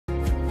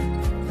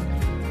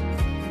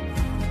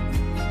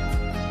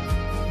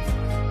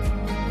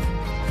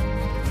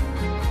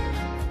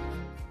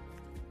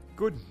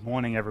Good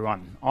morning,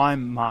 everyone.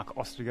 I'm Mark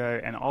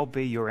Ostergo and I'll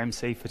be your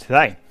MC for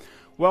today.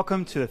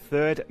 Welcome to the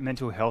third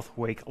Mental Health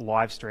Week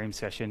live stream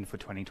session for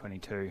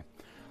 2022.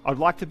 I'd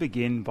like to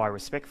begin by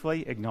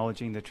respectfully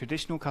acknowledging the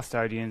traditional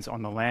custodians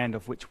on the land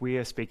of which we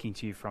are speaking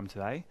to you from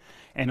today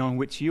and on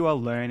which you are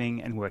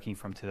learning and working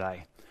from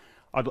today.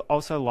 I'd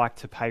also like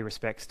to pay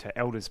respects to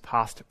elders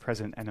past,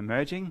 present and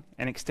emerging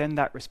and extend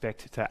that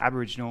respect to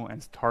Aboriginal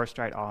and Torres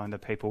Strait Islander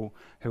people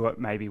who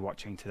may be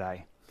watching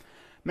today.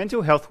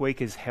 Mental Health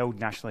Week is held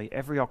nationally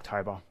every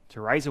October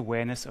to raise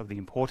awareness of the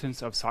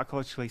importance of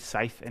psychologically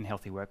safe and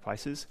healthy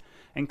workplaces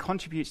and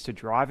contributes to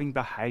driving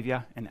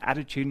behaviour and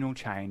attitudinal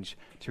change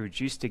to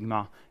reduce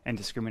stigma and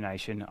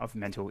discrimination of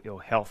mental ill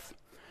health.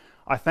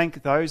 I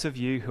thank those of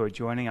you who are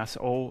joining us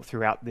all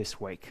throughout this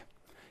week.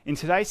 In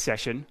today's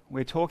session,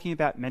 we're talking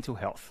about mental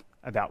health,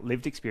 about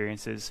lived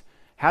experiences,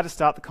 how to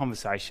start the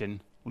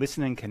conversation,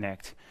 listen and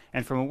connect,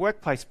 and from a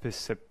workplace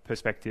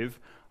perspective,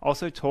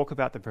 also talk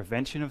about the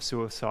prevention of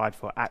suicide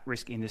for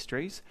at-risk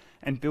industries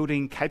and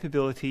building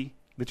capability,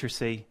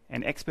 literacy,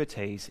 and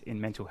expertise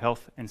in mental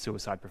health and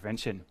suicide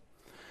prevention.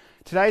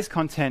 Today's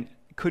content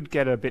could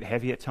get a bit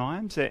heavy at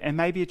times and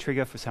may be a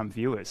trigger for some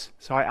viewers.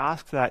 So I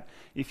ask that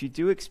if you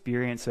do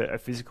experience a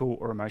physical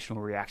or emotional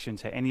reaction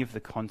to any of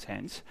the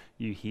content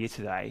you hear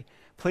today,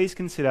 please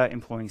consider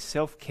employing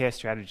self-care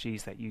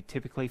strategies that you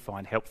typically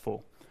find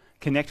helpful.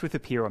 Connect with a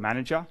peer or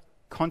manager,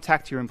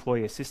 contact your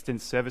employee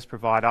assistance service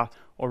provider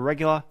or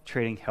regular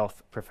treating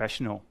health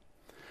professional.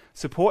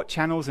 Support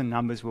channels and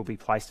numbers will be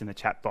placed in the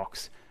chat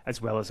box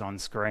as well as on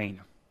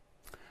screen.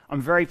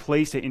 I'm very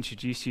pleased to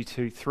introduce you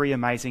to three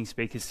amazing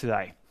speakers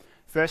today.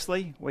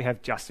 Firstly, we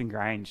have Justin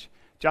Geange.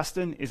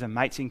 Justin is a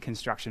Mates in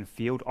Construction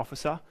Field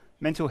Officer,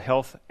 mental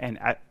health and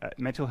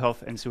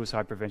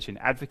suicide prevention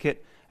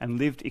advocate and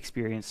lived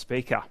experience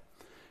speaker.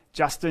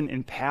 Justin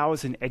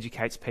empowers and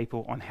educates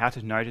people on how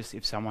to notice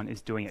if someone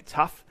is doing it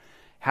tough,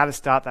 how to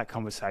start that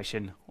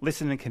conversation,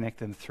 listen and connect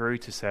them through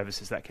to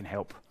services that can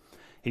help.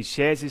 He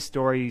shares his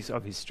stories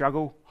of his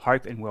struggle,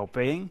 hope and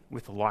well-being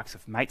with the likes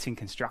of Mates in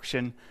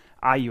Construction,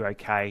 Are You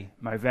OK,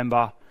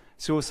 Movember,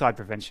 Suicide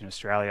Prevention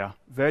Australia,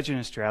 Virgin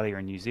Australia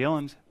and New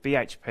Zealand,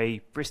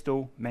 BHP,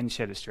 Bristol, Men's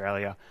Shed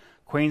Australia,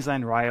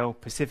 Queensland Rail,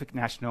 Pacific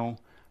National,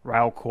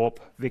 Rail Corp,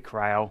 Vic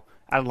Rail,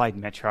 Adelaide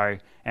Metro,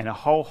 and a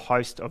whole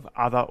host of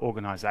other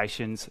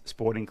organisations,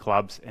 sporting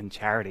clubs and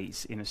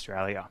charities in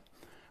Australia.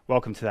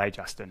 Welcome today,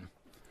 Justin.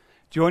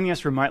 Joining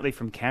us remotely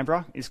from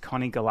Canberra is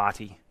Connie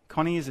Galati.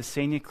 Connie is a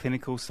Senior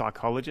Clinical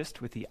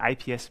Psychologist with the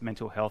APS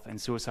Mental Health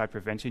and Suicide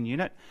Prevention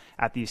Unit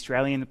at the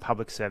Australian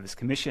Public Service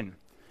Commission.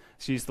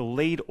 She is the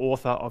lead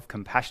author of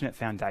Compassionate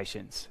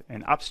Foundations,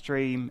 an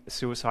upstream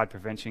suicide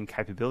prevention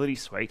capability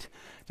suite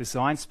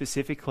designed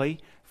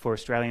specifically for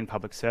Australian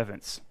public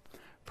servants.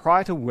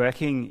 Prior to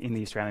working in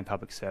the Australian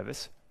Public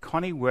Service,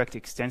 Connie worked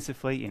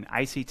extensively in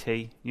ACT,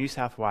 New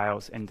South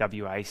Wales and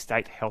WA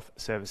state health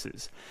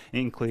services,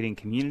 including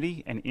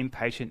community and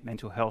inpatient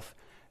mental health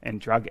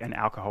and drug and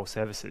alcohol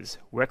services,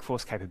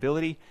 workforce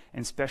capability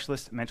and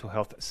specialist mental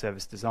health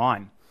service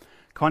design.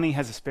 Connie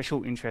has a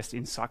special interest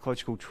in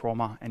psychological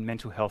trauma and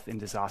mental health in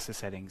disaster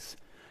settings.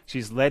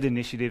 She's led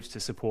initiatives to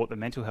support the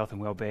mental health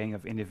and well-being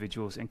of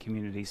individuals and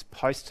communities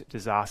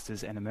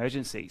post-disasters and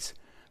emergencies.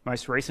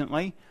 Most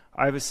recently,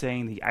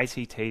 overseeing the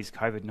ACT's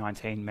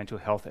COVID-19 Mental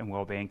Health and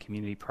Wellbeing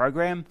Community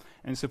Program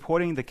and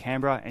supporting the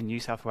Canberra and New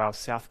South Wales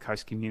South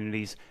Coast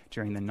communities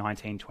during the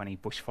 1920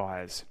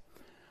 bushfires.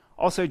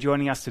 Also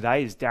joining us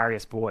today is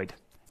Darius Boyd.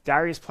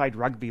 Darius played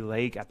rugby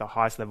league at the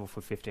highest level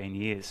for 15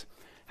 years.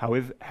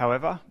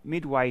 However,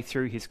 midway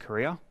through his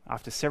career,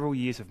 after several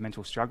years of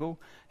mental struggle,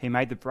 he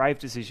made the brave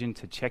decision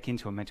to check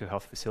into a mental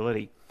health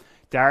facility.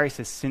 Darius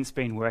has since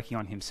been working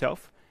on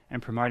himself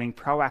and promoting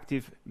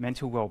proactive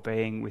mental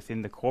well-being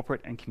within the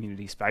corporate and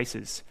community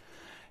spaces.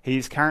 He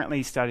is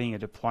currently studying a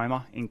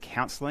diploma in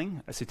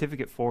counselling, a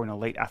certificate for an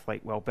elite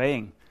athlete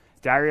well-being.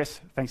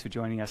 Darius, thanks for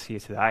joining us here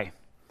today.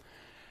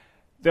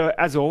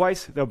 As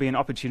always, there'll be an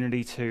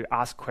opportunity to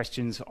ask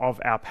questions of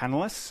our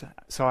panellists.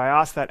 So I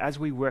ask that as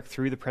we work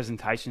through the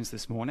presentations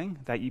this morning,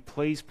 that you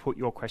please put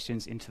your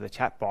questions into the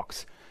chat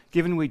box.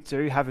 Given we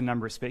do have a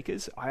number of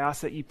speakers, I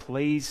ask that you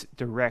please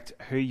direct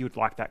who you'd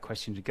like that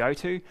question to go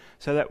to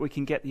so that we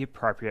can get the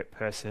appropriate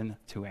person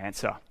to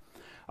answer.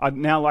 I'd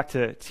now like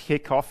to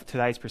kick off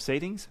today's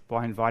proceedings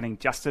by inviting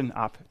Justin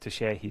up to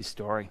share his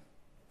story.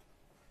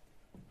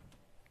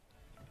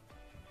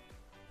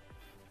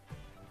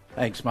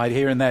 Thanks, mate.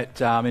 Hearing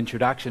that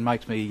introduction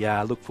makes me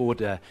look forward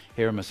to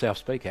hearing myself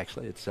speak,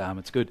 actually.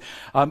 It's good.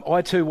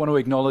 I too want to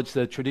acknowledge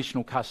the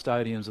traditional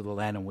custodians of the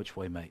land on which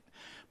we meet.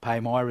 Pay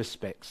my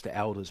respects to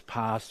elders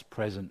past,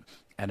 present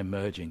and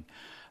emerging.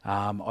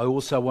 I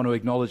also want to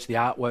acknowledge the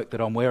artwork that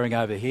I'm wearing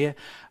over here.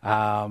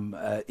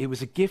 It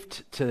was a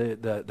gift to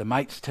the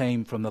Mates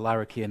team from the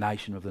Larrakia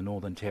Nation of the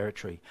Northern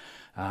Territory.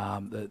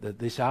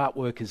 This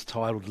artwork is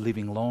titled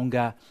Living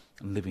Longer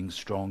and Living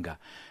Stronger.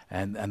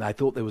 And they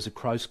thought there was a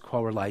close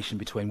correlation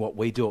between what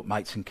we do at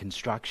Mates in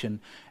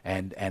Construction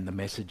and the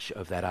message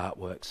of that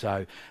artwork.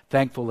 So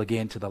thankful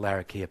again to the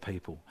Larrakia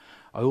people.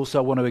 I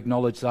also want to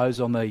acknowledge those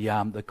on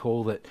the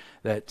call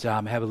that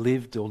have a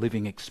lived or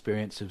living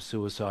experience of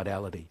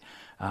suicidality.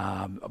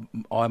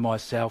 I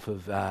myself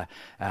have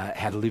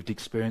had a lived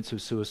experience of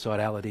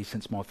suicidality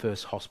since my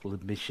first hospital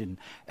admission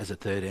as a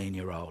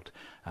 13-year-old.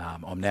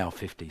 I'm now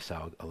 50,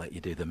 so I'll let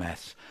you do the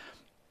maths.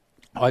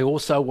 I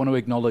also want to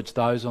acknowledge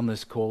those on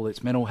this call.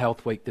 It's Mental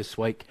Health Week this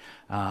week,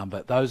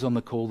 but those on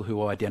the call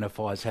who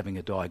identify as having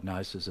a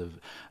diagnosis of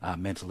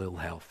mental ill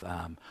health.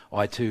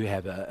 I too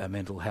have a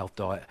mental health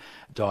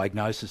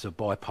diagnosis of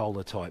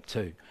bipolar type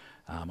 2.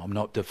 I'm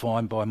not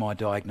defined by my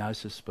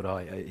diagnosis, but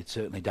it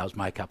certainly does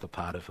make up a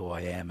part of who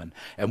I am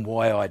and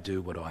why I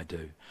do what I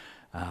do.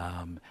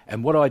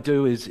 And what I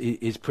do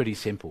is pretty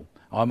simple.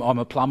 I'm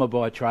a plumber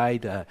by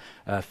trade, a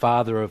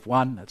father of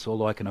one, that's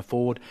all I can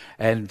afford,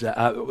 and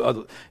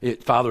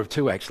father of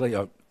two actually.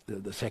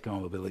 The second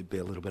one will be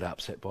a little bit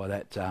upset by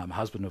that,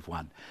 husband of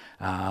one.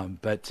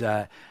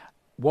 But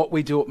what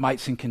we do at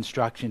Mates in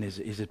Construction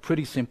is a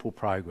pretty simple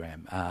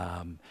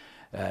program.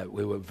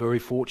 We were very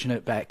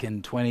fortunate back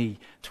in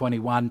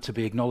 2021 to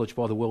be acknowledged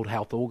by the World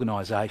Health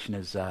Organisation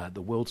as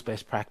the world's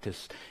best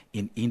practice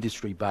in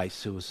industry-based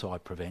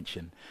suicide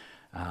prevention.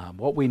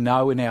 What we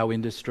know in our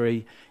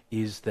industry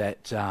is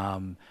that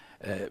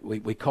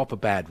we cop a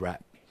bad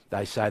rap.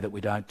 They say that we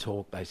don't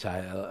talk. They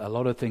say a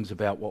lot of things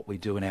about what we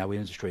do in our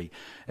industry.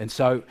 And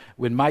so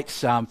when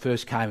Mates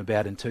first came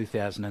about in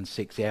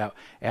 2006,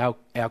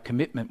 our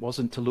commitment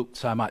wasn't to look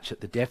so much at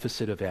the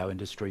deficit of our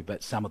industry,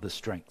 but some of the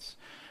strengths.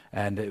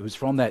 And it was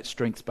from that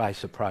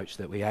strengths-based approach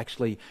that we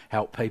actually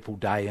help people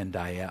day in,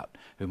 day out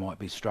who might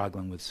be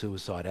struggling with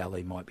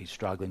suicidality, might be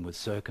struggling with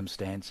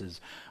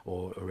circumstances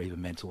or even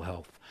mental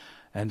health.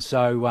 And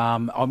so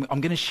I'm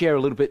going to share a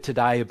little bit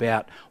today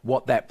about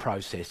what that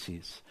process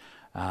is.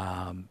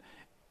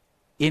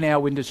 In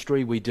our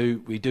industry, we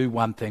do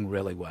one thing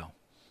really well.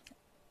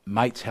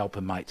 Mates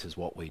helping mates is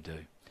what we do.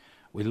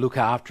 We look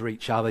after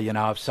each other. You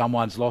know, if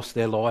someone's lost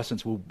their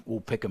licence,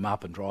 we'll pick them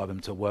up and drive them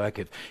to work.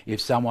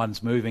 If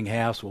someone's moving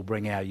house, we'll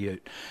bring our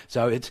ute.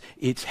 So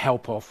it's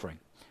help offering.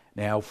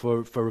 Now,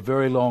 for a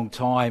very long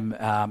time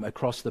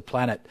across the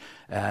planet,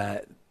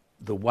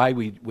 the way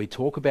we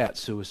talk about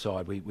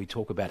suicide, we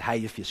talk about,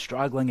 hey, if you're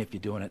struggling, if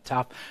you're doing it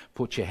tough,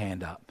 put your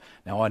hand up.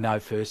 Now, I know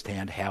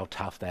firsthand how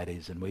tough that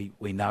is, and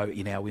we know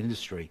in our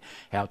industry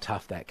how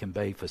tough that can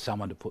be for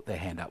someone to put their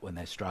hand up when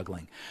they're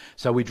struggling.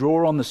 So we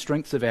draw on the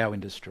strengths of our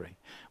industry,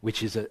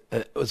 which is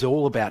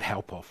all about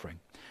help offering.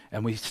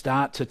 And we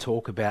start to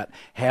talk about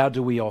how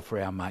do we offer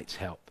our mates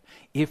help.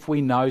 If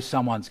we know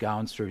someone's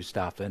going through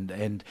stuff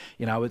and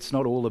you know, it's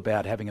not all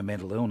about having a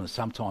mental illness.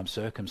 Sometimes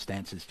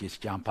circumstances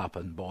just jump up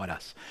and bite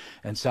us.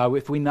 And so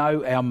if we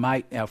know our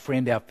mate, our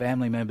friend, our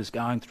family member's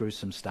going through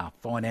some stuff,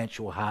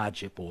 financial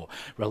hardship or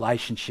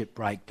relationship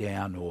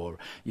breakdown or,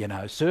 you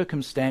know,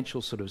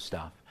 circumstantial sort of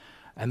stuff,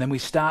 and then we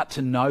start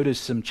to notice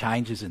some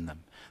changes in them.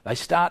 They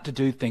start to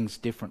do things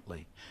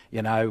differently,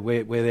 you know,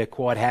 where they're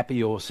quite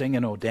happy or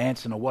singing or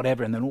dancing or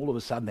whatever, and then all of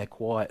a sudden they're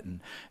quiet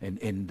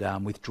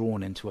and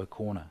withdrawn into a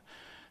corner.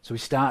 So we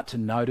start to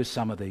notice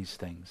some of these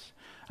things.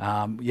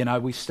 You know,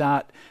 we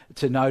start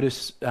to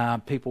notice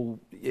people,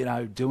 you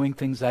know, doing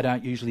things they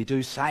don't usually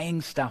do,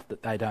 saying stuff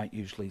that they don't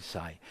usually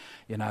say.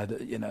 You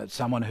know,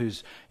 someone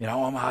who's, you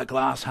know, I'm a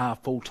glass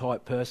half full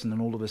type person,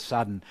 and all of a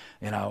sudden,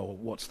 you know,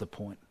 what's the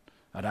point?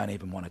 I don't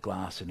even want a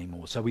glass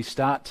anymore. So we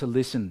start to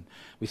listen,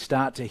 we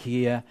start to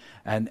hear,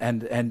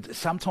 and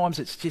sometimes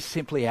it's just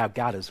simply our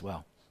gut as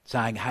well,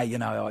 saying, hey, you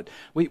know,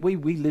 we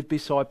live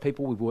beside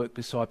people, we work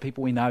beside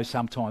people, we know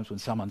sometimes when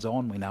someone's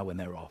on, we know when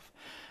they're off.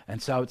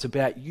 And so it's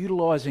about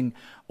utilising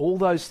all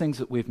those things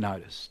that we've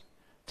noticed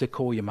to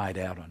call your mate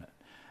out on it.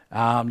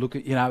 Look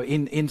at, you know,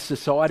 in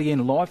society,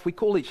 in life, we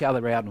call each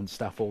other out on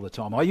stuff all the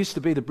time. I used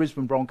to be the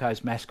Brisbane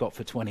Broncos mascot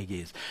for 20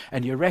 years.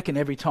 And you reckon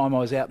every time I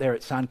was out there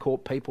at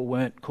Suncorp, people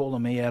weren't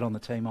calling me out on the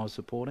team I was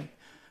supporting?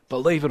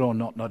 Believe it or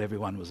not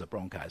everyone was a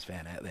Broncos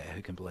fan out there.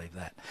 Who can believe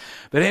that?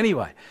 But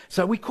anyway,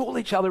 so we call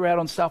each other out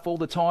on stuff all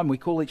the time. We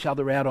call each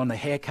other out on the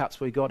haircuts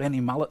we got.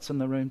 Any mullets in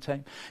the room,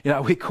 team? You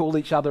know, we call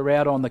each other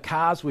out on the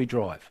cars we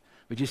drive.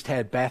 We just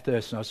had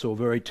Bathurst, and I saw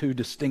two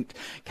distinct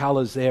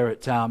colours there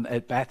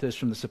at Bathurst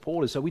from the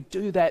supporters. So we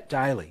do that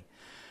daily.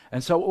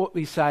 And so what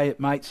we say at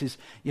Mates is,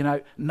 you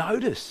know,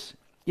 notice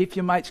if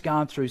your mate's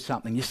going through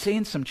something, you're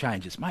seeing some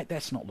changes. Mate,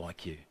 that's not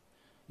like you.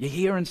 You're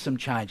hearing some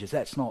changes,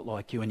 that's not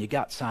like you, and your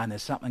gut's saying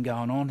there's something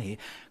going on here,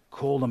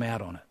 call them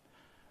out on it.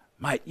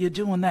 Mate, you're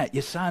doing that,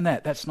 you're saying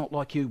that, that's not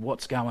like you,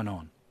 what's going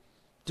on?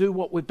 Do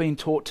what we've been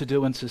taught to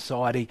do in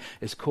society,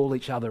 is call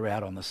each other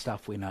out on the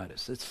stuff we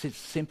notice. It's as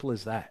simple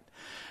as that.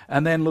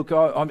 And then look,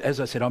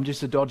 as I said, I'm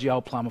just a dodgy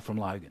old plumber from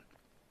Logan.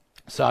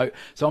 So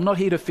I'm not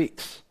here to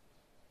fix.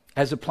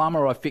 As a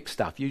plumber, I fix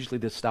stuff, usually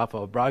the stuff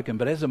I've broken,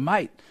 but as a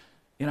mate,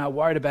 you know,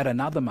 worried about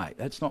another mate.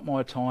 That's not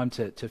my time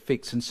to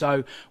fix. And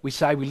so we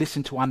say we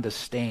listen to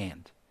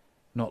understand,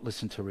 not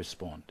listen to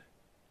respond.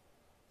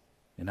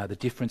 You know, the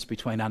difference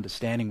between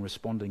understanding and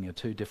responding are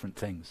two different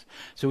things.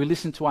 So we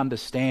listen to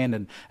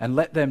understand and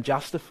let them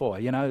justify.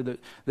 You know,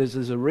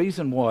 there's a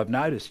reason why I've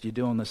noticed you're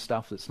doing this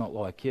stuff that's not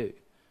like you.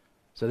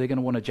 So they're going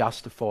to want to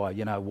justify,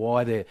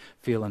 why they're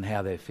feeling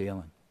how they're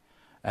feeling.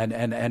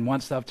 And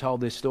once they've told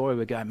their story,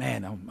 we go,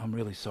 man, I'm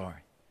really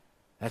sorry.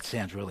 That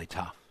sounds really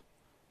tough.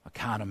 I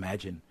can't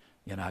imagine,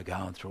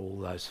 going through all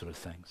those sort of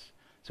things.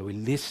 So we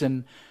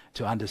listen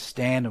to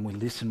understand, and we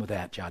listen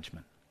without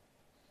judgment.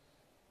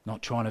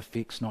 Not trying to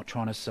fix, not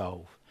trying to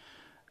solve.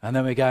 And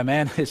then we go,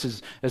 man,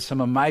 there's some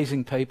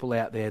amazing people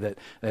out there that,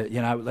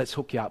 let's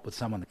hook you up with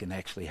someone that can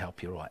actually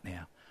help you right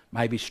now.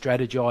 Maybe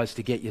strategise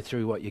to get you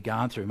through what you're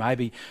going through.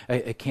 Maybe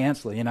a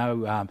counsellor,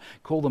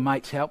 call the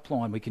Mates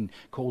Helpline. We can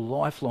call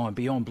Lifeline,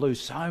 Beyond Blue.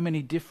 So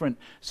many different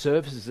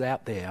services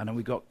out there. I know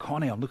we've got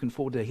Connie. I'm looking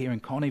forward to hearing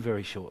Connie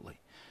very shortly.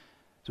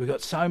 So we've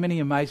got so many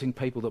amazing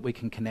people that we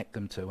can connect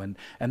them to. And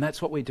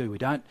that's what we do. We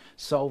don't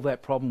solve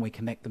that problem. We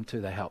connect them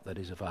to the help that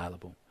is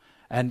available.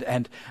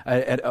 And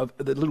the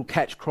little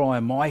catch cry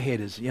in my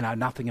head is,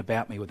 nothing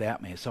about me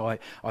without me. So I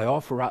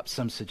offer up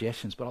some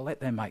suggestions, but I let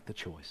them make the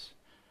choice.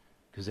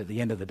 Because at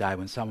the end of the day,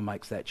 when someone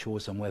makes that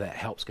choice on where that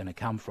help's going to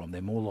come from, they're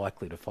more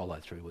likely to follow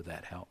through with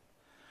that help.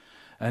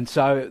 And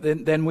so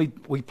then we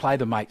play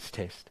the mates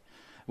test.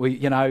 We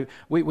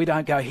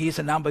don't go, here's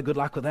a number, good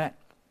luck with that.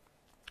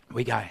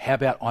 We go, how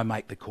about I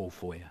make the call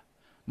for you?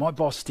 My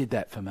boss did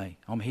that for me.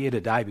 I'm here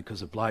today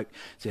because a bloke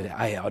said,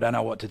 hey, I don't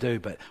know what to do,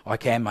 but I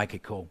can make a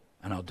call.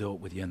 And I'll do it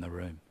with you in the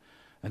room.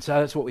 And so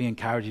that's what we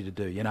encourage you to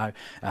do,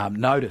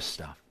 notice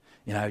stuff,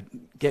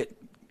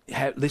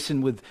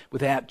 listen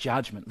without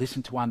judgment,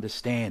 listen to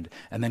understand,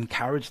 and then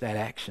encourage that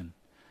action.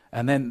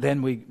 And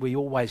then we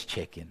always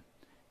check in.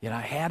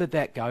 How did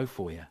that go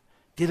for you?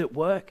 Did it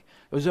work?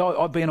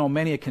 I've been on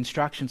many a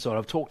construction site.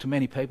 I've talked to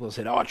many people who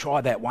said, I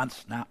tried that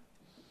once. No.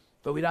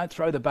 But we don't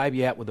throw the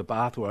baby out with the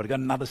bathwater. I've got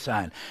another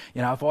saying,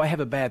 if I have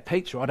a bad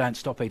pizza, I don't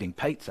stop eating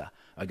pizza.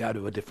 I go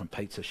to a different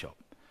pizza shop.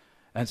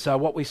 And so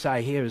what we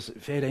say here is,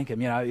 fair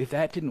dinkum, if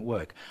that didn't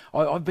work.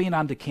 I've been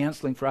under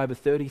counselling for over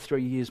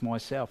 33 years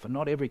myself, and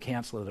not every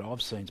counsellor that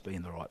I've seen's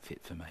been the right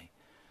fit for me.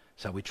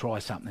 So we try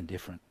something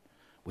different.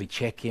 We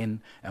check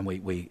in, and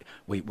we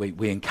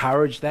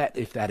encourage that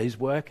if that is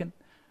working.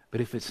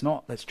 But if it's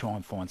not, let's try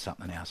and find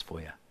something else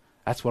for you.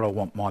 That's what I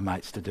want my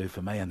mates to do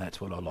for me, and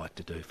that's what I like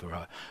to do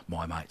for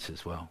my mates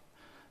as well.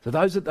 So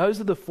those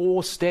are the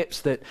 4 steps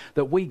that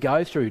we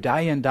go through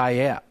day in,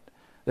 day out.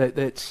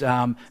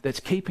 That's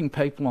keeping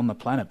people on the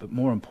planet, but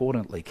more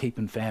importantly,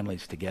 keeping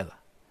families together,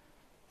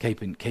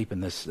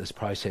 keeping this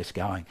process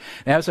going.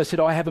 Now, as I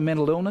said, I have a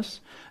mental illness,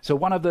 so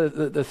one of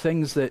the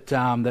things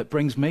that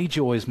brings me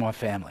joy is my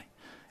family.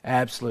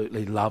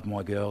 Absolutely love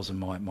my girls and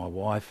my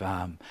wife.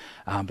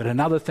 But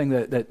another thing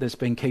that's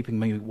been keeping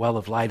me well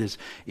of late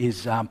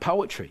is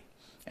poetry.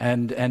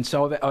 And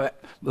so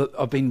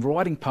I've been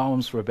writing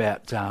poems for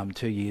about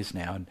 2 years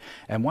now,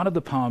 and one of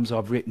the poems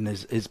I've written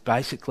is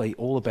basically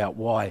all about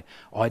why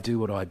I do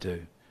what I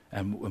do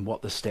and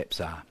what the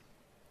steps are.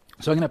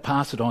 So I'm going to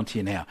pass it on to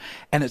you now,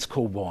 and it's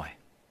called Why.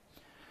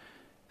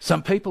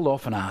 Some people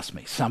often ask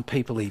me, some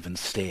people even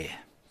stare,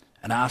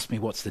 and ask me,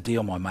 what's the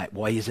deal, my mate?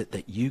 Why is it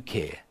that you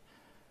care?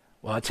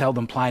 Well, I tell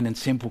them plain and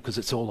simple, because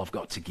it's all I've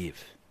got to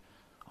give.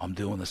 I'm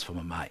doing this for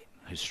my mate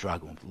who's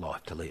struggling with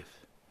life to live.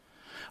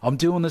 I'm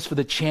doing this for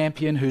the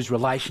champion whose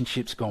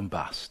relationship's gone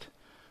bust.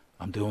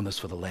 I'm doing this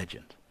for the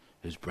legend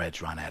whose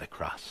bread's run out of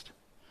crust.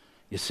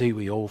 You see,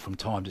 we all from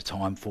time to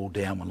time fall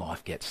down when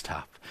life gets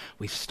tough.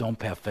 We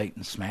stomp our feet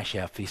and smash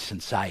our fists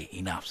and say,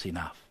 enough's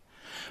enough.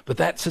 But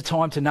that's the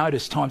time to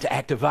notice, time to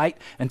activate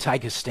and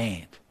take a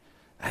stand.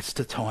 That's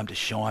the time to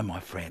shine, my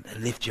friend,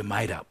 and lift your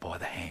mate up by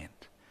the hand.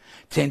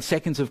 10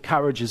 seconds of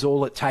courage is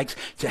all it takes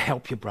to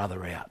help your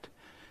brother out.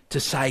 To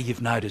say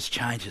you've noticed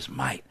changes,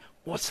 mate,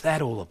 what's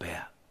that all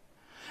about?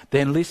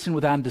 Then listen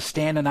with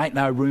understanding, ain't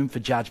no room for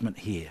judgment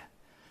here.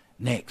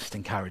 Next,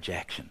 encourage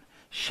action.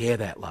 Share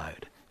that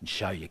load and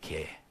show you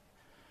care.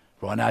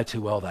 For I know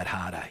too well that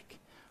heartache.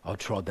 I've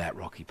trod that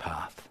rocky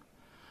path.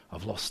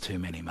 I've lost too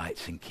many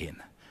mates and kin.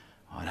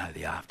 I know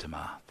the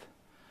aftermath.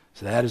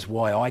 So that is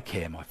why I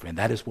care, my friend.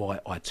 That is why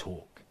I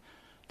talk.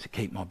 To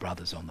keep my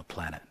brothers on the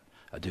planet,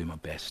 I do my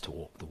best to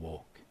walk the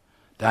walk.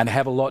 Don't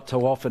have a lot to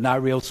offer, no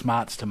real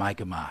smarts to make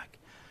a mark.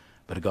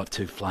 But I got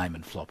 2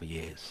 flaming floppy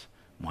ears,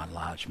 one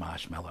large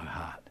marshmallow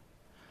heart.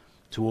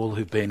 To all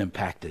who've been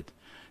impacted,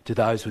 to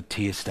those with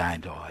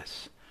tear-stained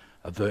eyes,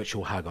 a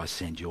virtual hug I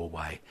send your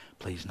way.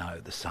 Please know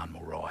the sun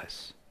will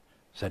rise.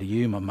 So to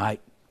you, my mate,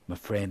 my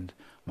friend,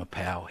 my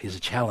pal, here's a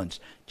challenge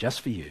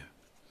just for you.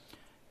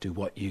 Do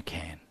what you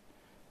can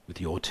with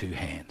your 2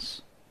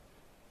 hands.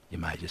 You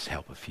may just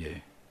help a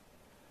few.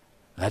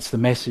 That's the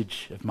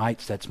message of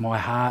mates. That's my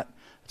heart.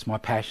 That's my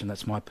passion.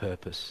 That's my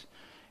purpose.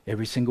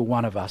 Every single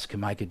one of us can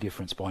make a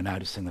difference by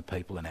noticing the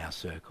people in our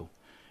circle.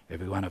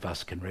 Every one of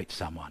us can reach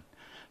someone.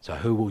 So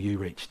who will you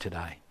reach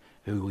today?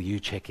 Who will you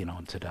check in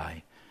on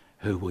today?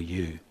 Who will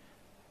you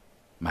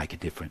make a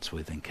difference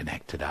with and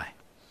connect today?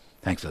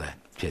 Thanks for that.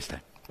 Cheers, Dave.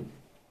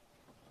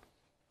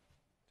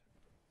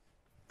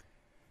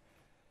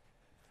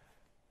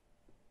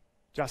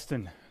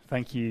 Justin,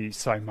 Thank you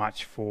so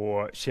much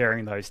for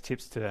sharing those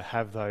tips to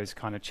have those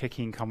kind of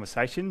check-in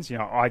conversations. You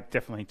know, I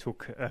definitely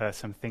took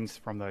some things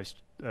from those,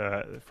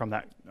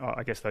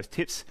 I guess those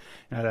tips.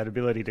 You know, that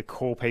ability to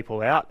call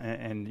people out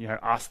and you know,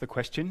 ask the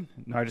question,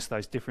 notice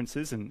those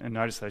differences, and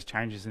notice those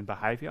changes in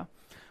behaviour.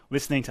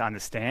 Listening to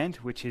understand,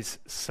 which is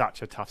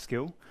such a tough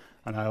skill.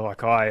 I know,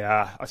 like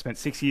I spent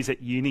 6 years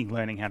at uni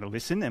learning how to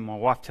listen, and my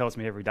wife tells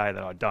me every day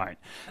that I don't.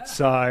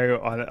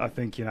 So I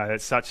think, you know,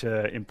 it's such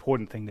an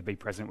important thing to be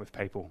present with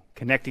people,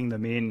 connecting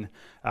them in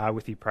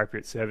with the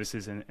appropriate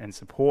services and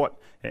support,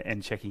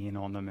 and checking in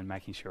on them and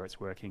making sure it's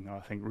working.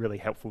 I think really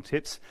helpful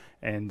tips,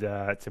 and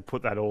to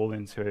put that all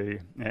into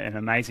an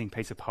amazing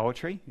piece of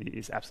poetry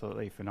is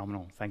absolutely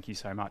phenomenal. Thank you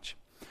so much.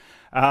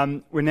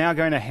 We're now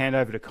going to hand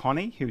over to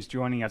Connie, who's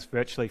joining us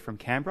virtually from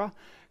Canberra.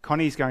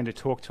 Connie's going to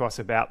talk to us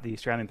about the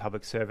Australian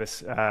Public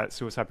Service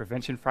Suicide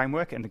Prevention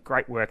Framework and the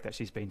great work that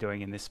she's been doing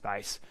in this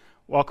space.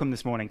 Welcome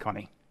this morning,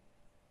 Connie.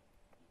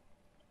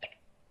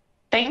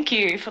 Thank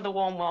you for the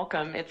warm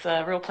welcome. It's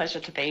a real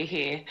pleasure to be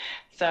here.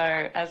 So,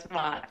 as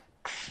Mark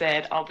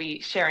said, I'll be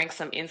sharing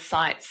some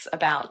insights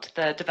about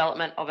the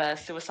development of a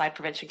suicide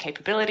prevention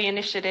capability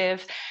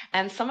initiative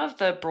and some of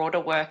the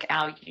broader work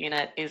our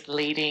unit is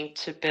leading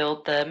to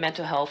build the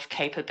mental health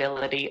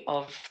capability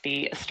of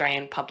the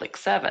Australian Public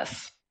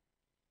Service.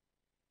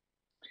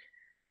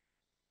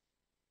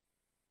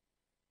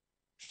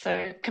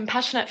 So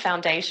Compassionate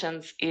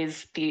Foundations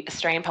is the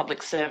Australian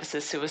Public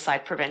Service's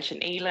suicide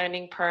prevention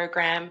e-learning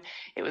program.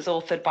 It was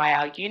authored by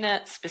our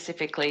unit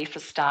specifically for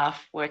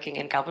staff working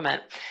in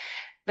government.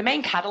 The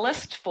main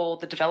catalyst for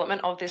the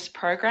development of this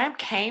program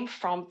came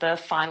from the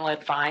final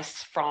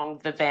advice from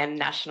the then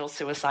National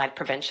Suicide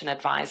Prevention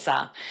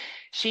Advisor.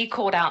 She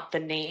called out the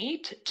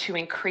need to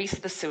increase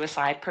the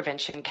suicide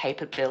prevention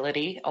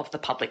capability of the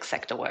public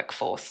sector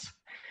workforce.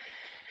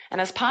 And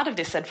as part of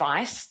this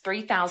advice,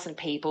 3,000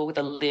 people with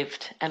a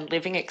lived and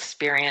living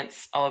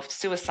experience of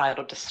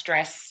suicidal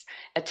distress,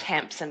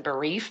 attempts and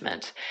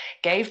bereavement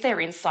gave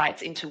their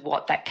insights into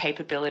what that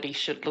capability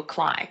should look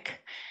like.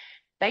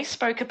 They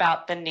spoke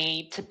about the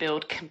need to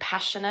build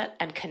compassionate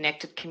and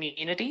connected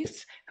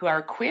communities who are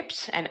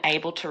equipped and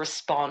able to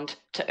respond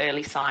to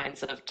early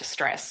signs of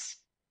distress.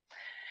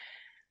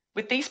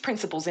 With these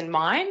principles in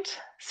mind,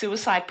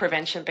 suicide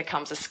prevention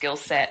becomes a skill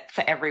set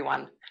for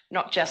everyone,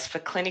 not just for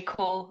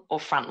clinical or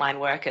frontline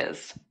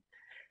workers.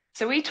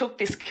 So we took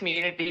this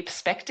community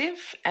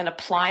perspective and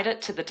applied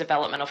it to the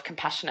development of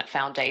Compassionate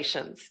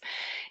Foundations,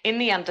 in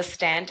the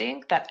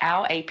understanding that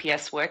our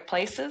APS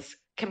workplaces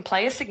can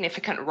play a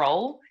significant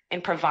role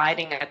in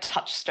providing a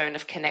touchstone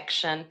of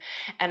connection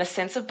and a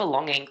sense of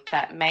belonging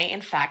that may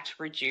in fact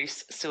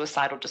reduce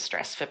suicidal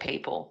distress for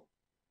people.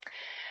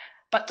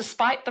 But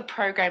despite the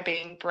program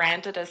being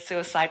branded as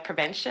suicide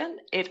prevention,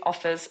 it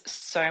offers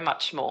so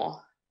much more.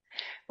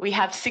 We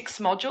have 6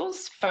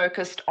 modules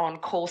focused on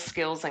core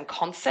skills and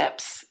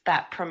concepts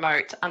that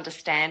promote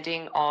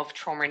understanding of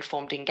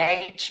trauma-informed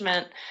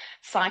engagement,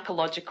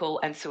 psychological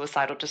and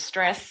suicidal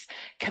distress,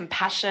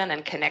 compassion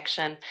and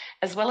connection,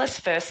 as well as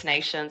First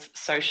Nations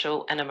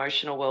social and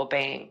emotional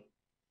well-being.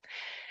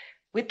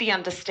 With the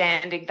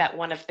understanding that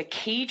one of the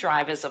key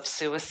drivers of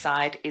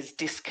suicide is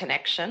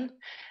disconnection,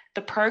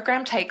 the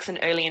program takes an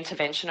early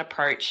intervention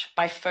approach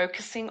by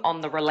focusing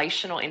on the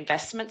relational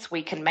investments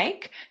we can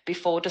make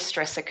before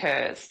distress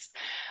occurs,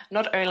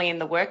 not only in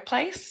the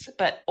workplace,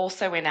 but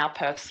also in our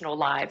personal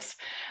lives.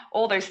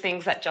 All those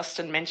things that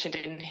Justin mentioned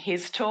in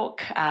his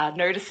talk,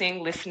 noticing,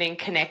 listening,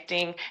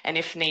 connecting, and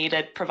if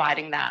needed,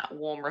 providing that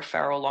warm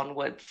referral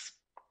onwards.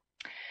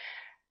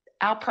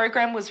 Our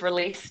program was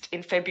released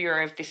in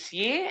February of this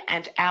year,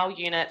 and our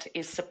unit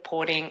is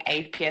supporting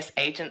APS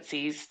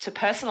agencies to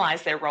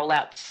personalise their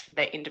rollout to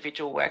their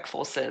individual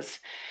workforces.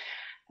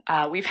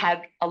 We've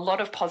had a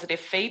lot of positive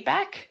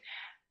feedback.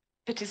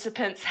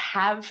 Participants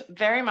have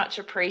very much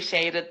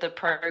appreciated the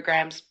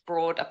program's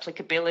broad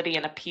applicability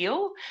and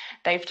appeal.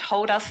 They've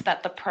told us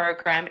that the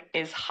program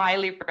is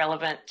highly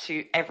relevant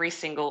to every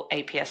single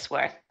APS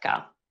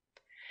worker.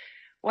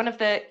 One of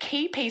the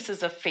key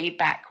pieces of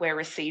feedback we're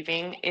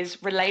receiving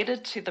is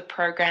related to the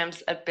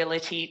program's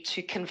ability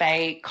to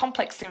convey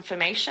complex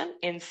information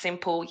in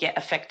simple yet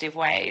effective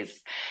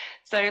ways.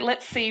 So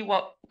let's see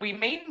what we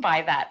mean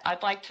by that.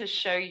 I'd like to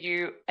show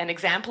you an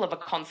example of a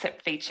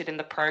concept featured in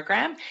the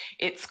program.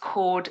 It's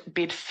called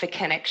Bid for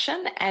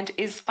Connection and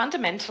is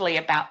fundamentally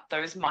about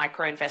those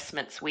micro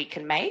investments we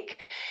can make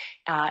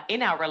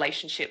in our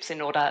relationships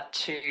in order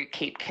to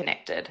keep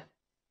connected.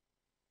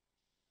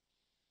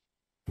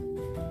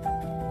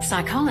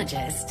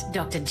 Psychologist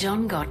Dr.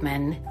 John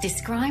Gottman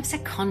describes a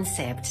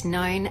concept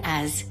known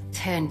as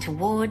turn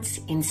towards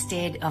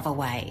instead of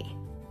away.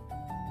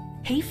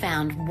 He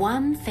found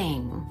one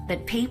thing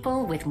that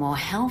people with more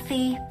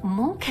healthy,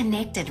 more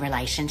connected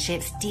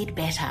relationships did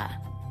better.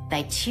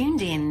 They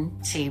tuned in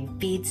to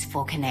bids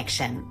for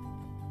connection.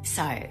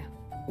 So,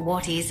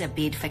 what is a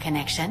bid for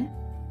connection?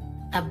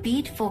 A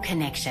bid for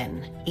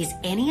connection is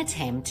any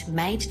attempt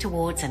made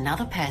towards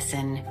another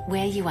person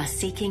where you are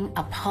seeking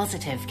a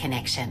positive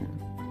connection.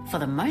 For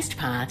the most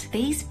part,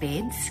 these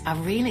bids are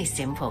really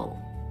simple.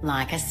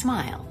 like a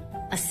smile,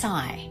 a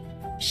sigh,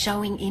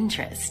 showing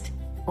interest,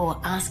 or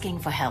asking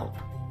for help.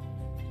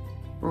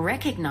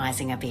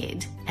 Recognizing a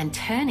bid and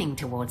turning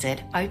towards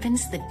it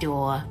opens the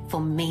door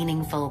for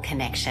meaningful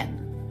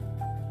connection.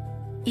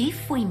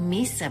 If we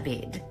miss a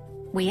bid,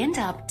 we end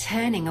up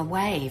turning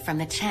away from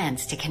the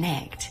chance to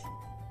connect.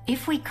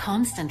 If we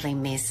constantly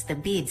miss the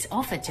bids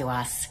offered to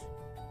us,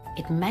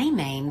 it may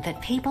mean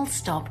that people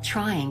stop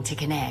trying to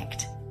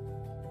connect.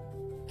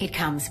 It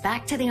comes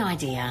back to the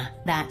idea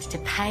that to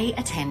pay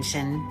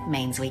attention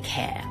means we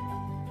care.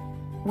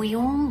 We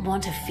all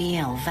want to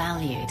feel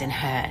valued and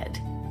heard.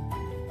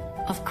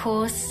 Of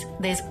course,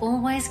 there's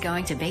always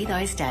going to be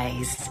those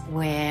days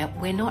where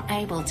we're not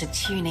able to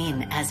tune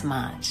in as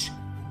much.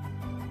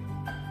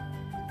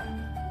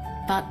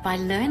 But by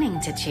learning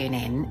to tune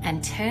in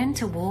and turn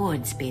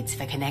towards bids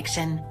for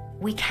connection,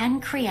 we can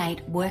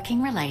create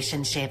working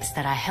relationships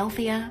that are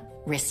healthier,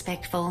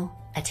 respectful,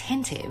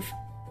 attentive,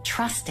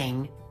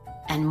 trusting,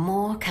 and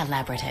more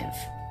collaborative.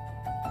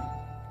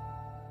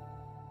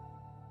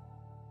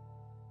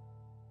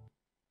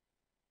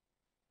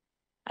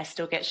 I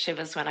still get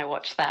shivers when I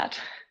watch that.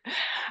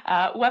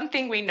 One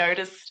thing we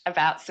noticed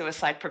about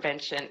suicide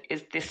prevention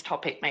is this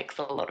topic makes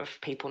a lot of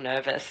people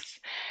nervous.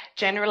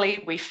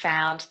 Generally, we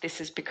found this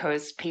is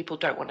because people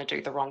don't want to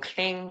do the wrong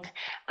thing,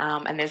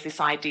 and there's this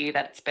idea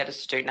that it's better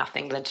to do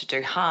nothing than to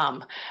do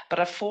harm. But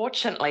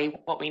unfortunately,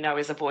 what we know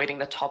is avoiding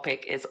the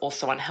topic is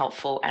also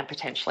unhelpful and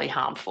potentially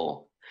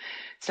harmful.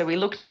 So we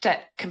looked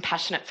at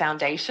Compassionate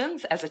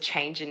Foundations as a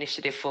change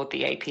initiative for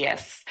the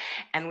APS.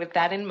 And with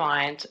that in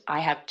mind,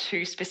 I have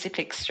two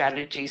specific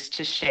strategies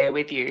to share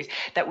with you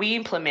that we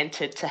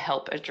implemented to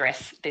help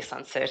address this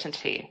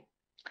uncertainty.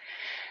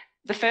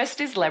 The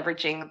first is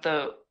leveraging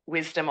the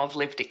wisdom of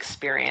lived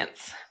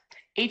experience.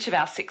 Each of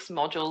our 6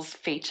 modules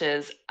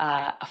features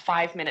a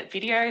 5-minute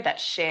video that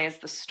shares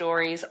the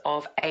stories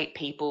of 8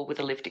 people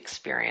with a lived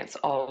experience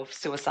of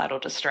suicidal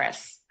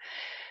distress.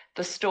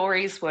 The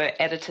stories were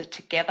edited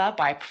together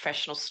by a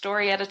professional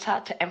story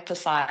editor to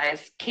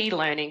emphasise key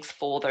learnings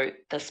for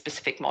the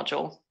specific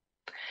module.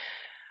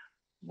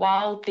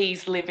 While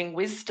these living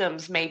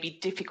wisdoms may be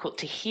difficult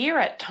to hear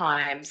at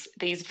times,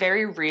 these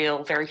very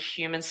real, very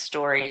human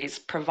stories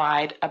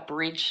provide a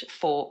bridge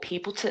for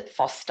people to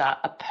foster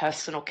a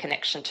personal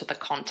connection to the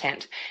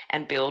content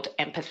and build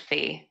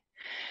empathy.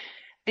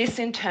 This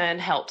in turn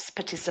helps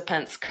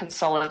participants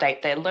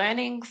consolidate their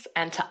learnings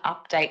and to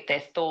update their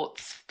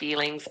thoughts,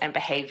 feelings, and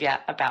behaviour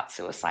about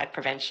suicide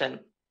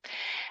prevention.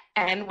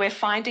 And we're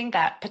finding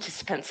that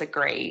participants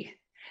agree.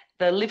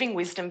 The Living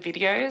Wisdom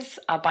videos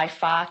are by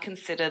far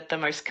considered the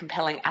most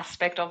compelling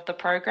aspect of the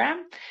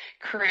program,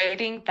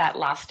 creating that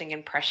lasting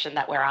impression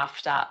that we're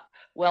after,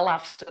 well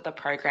after the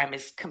program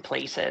is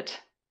completed.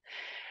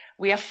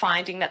 We are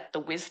finding that the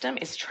wisdom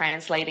is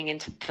translating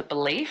into the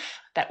belief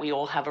that we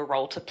all have a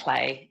role to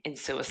play in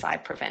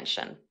suicide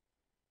prevention.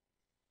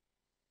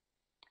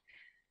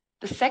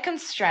 The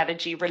second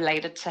strategy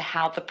related to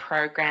how the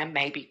program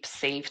may be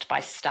perceived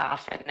by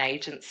staff and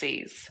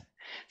agencies.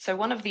 So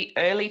one of the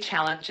early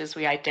challenges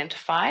we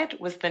identified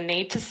was the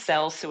need to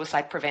sell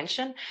suicide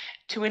prevention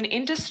to an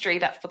industry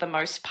that for the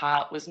most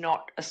part was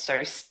not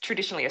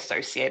traditionally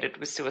associated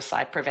with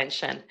suicide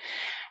prevention.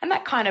 And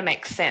that kind of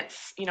makes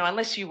sense, you know,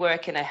 unless you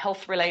work in a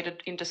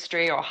health-related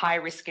industry or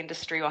high-risk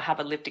industry or have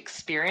a lived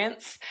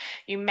experience,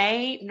 you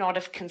may not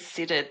have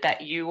considered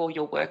that you or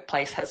your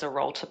workplace has a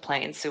role to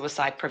play in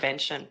suicide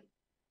prevention.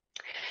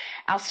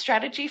 Our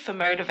strategy for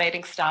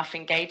motivating staff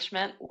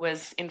engagement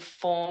was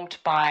informed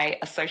by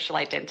a social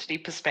identity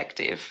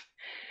perspective.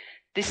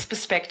 This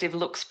perspective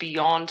looks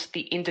beyond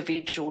the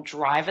individual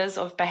drivers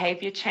of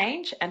behaviour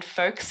change and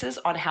focuses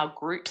on how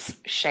groups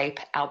shape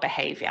our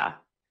behaviour.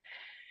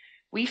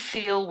 We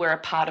feel we're a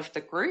part of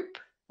the group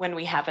when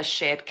we have a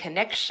shared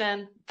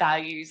connection,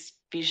 values,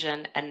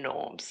 vision, and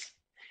norms.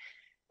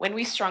 When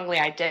we strongly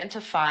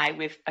identify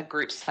with a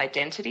group's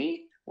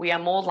identity, we are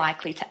more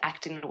likely to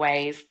act in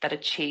ways that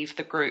achieve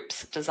the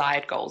group's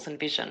desired goals and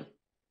vision.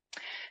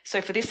 So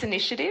for this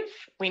initiative,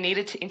 we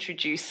needed to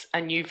introduce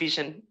a new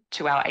vision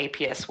to our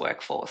APS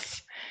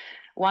workforce,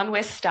 one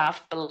where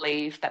staff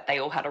believe that they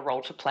all had a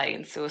role to play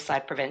in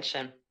suicide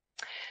prevention.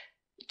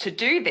 To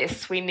do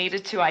this, we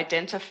needed to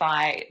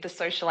identify the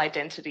social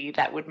identity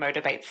that would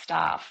motivate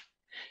staff.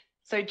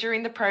 So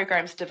during the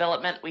program's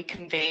development, we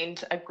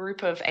convened a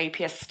group of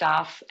APS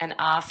staff and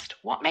asked,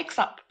 what makes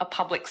up a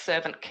public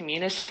servant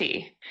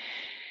community?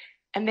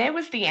 And there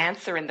was the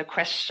answer in the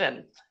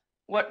question.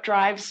 What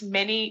drives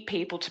many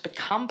people to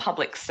become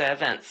public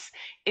servants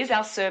is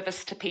our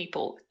service to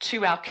people,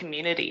 to our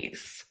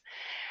communities.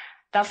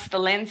 Thus, the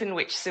lens in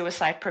which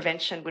suicide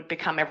prevention would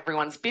become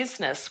everyone's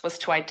business was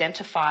to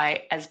identify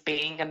as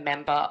being a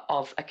member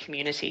of a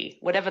community,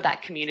 whatever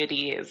that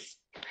community is.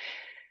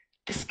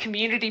 This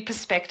community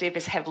perspective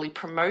is heavily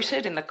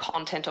promoted in the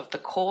content of the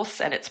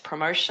course and its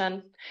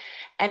promotion.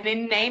 And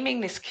in naming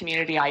this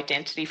community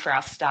identity for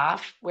our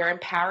staff, we're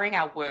empowering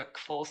our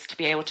workforce to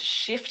be able to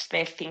shift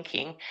their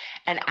thinking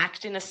and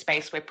act in a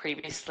space where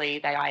previously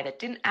they either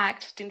didn't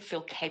act, didn't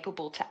feel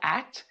capable to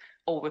act,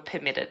 or were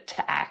permitted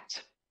to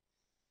act.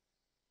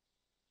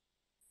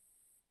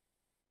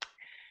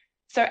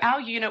 So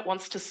our unit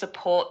wants to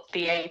support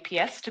the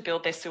APS to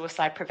build their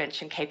suicide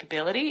prevention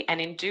capability, and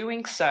in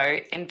doing so,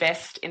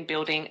 invest in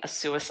building a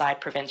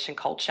suicide prevention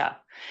culture.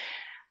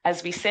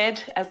 As I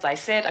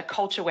said, a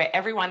culture where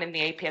everyone in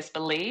the APS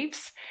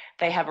believes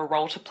they have a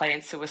role to play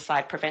in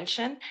suicide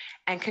prevention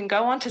and can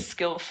go on to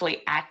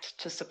skillfully act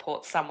to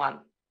support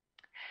someone.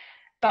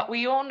 But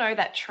we all know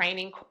that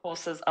training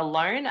courses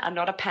alone are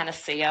not a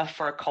panacea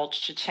for a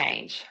culture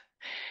change.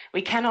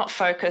 We cannot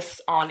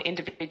focus on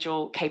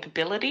individual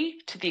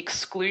capability to the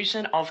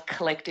exclusion of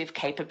collective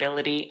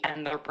capability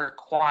and the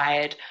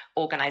required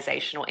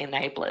organisational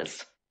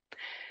enablers.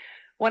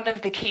 One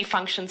of the key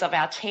functions of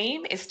our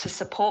team is to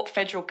support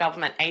federal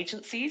government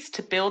agencies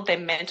to build their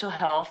mental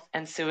health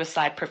and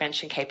suicide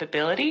prevention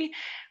capability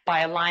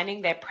by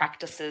aligning their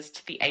practices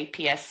to the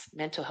APS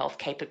mental health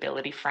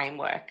capability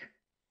framework.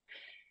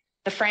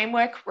 The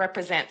framework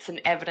represents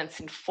an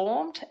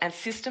evidence-informed and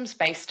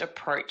systems-based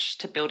approach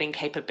to building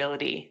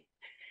capability.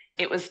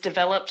 It was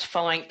developed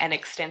following an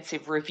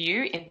extensive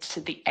review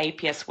into the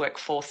APS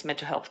workforce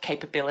mental health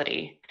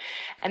capability.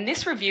 And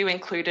this review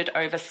included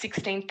over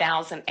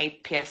 16,000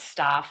 APS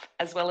staff,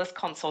 as well as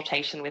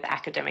consultation with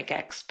academic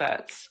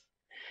experts.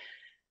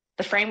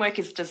 The framework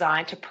is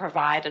designed to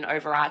provide an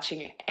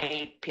overarching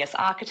APS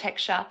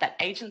architecture that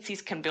agencies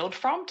can build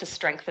from to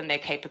strengthen their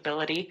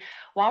capability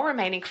while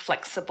remaining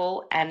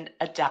flexible and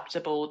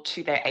adaptable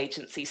to their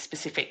agency's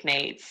specific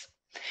needs.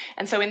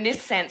 And so in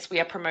this sense, we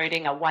are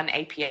promoting a one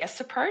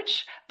APS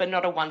approach, but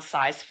not a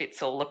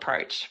one-size-fits-all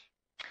approach.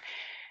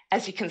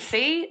 As you can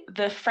see,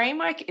 the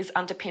framework is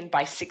underpinned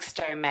by 6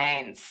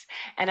 domains.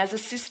 And as a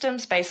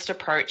systems-based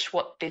approach,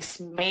 what this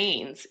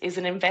means is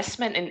an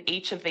investment in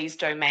each of these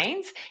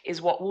domains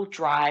is what will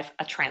drive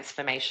a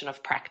transformation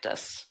of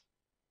practice.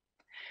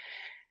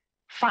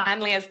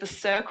 Finally, as the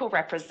circle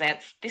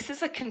represents, this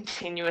is a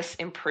continuous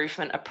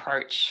improvement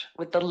approach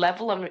with the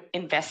level of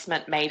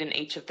investment made in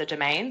each of the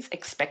domains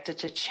expected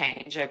to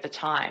change over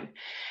time.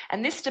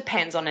 And this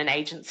depends on an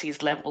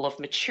agency's level of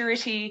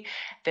maturity,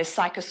 their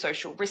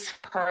psychosocial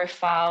risk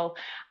profile,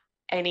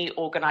 any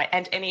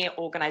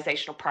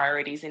organisational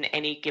priorities in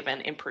any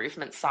given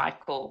improvement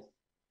cycle.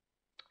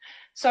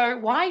 So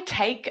why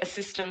take a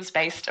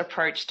systems-based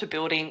approach to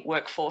building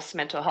workforce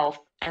mental health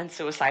and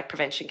suicide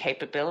prevention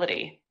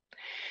capability?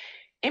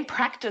 In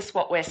practice,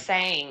 what we're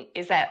saying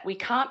is that we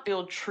can't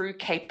build true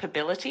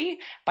capability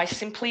by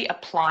simply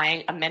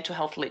applying a mental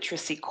health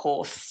literacy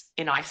course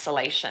in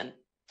isolation.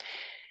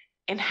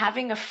 In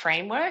having a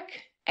framework,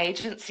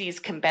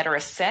 agencies can better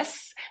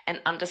assess and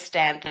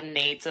understand the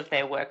needs of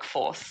their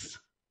workforce.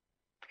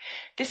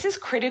 This is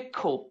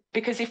critical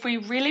because if we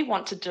really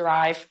want to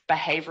drive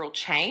behavioural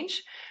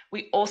change,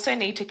 we also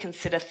need to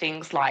consider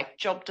things like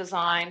job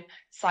design,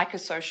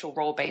 psychosocial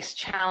role-based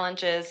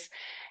challenges,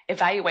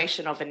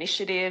 evaluation of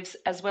initiatives,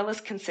 as well as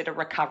consider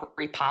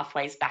recovery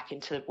pathways back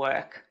into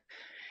work.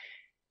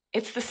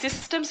 It's the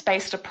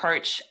systems-based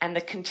approach and the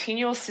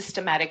continual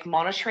systematic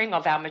monitoring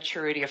of our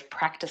maturity of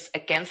practice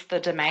against the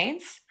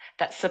domains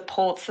that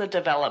supports the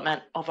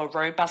development of a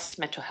robust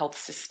mental health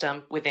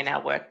system within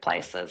our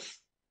workplaces.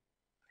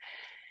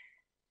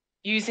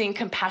 Using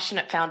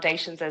Compassionate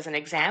Foundations as an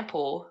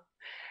example,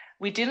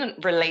 we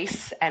didn't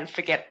release and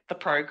forget the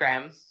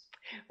program.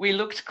 We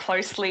looked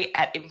closely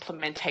at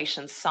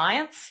implementation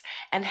science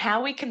and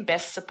how we can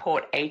best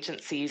support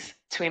agencies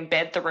to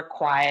embed the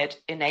required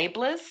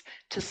enablers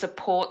to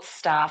support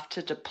staff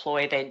to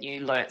deploy their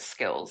new learnt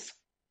skills.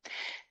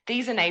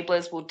 These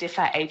enablers will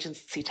differ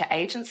agency to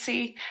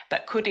agency,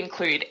 but could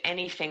include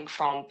anything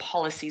from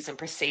policies and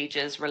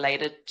procedures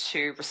related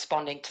to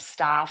responding to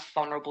staff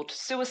vulnerable to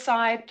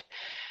suicide,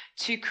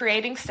 to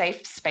creating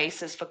safe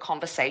spaces for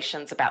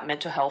conversations about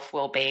mental health,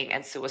 wellbeing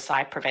and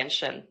suicide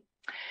prevention.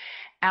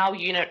 Our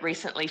unit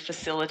recently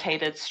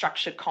facilitated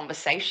structured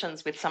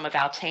conversations with some of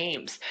our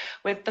teams,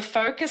 where the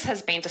focus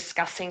has been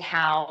discussing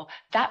how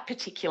that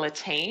particular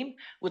team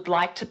would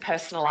like to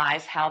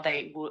personalise how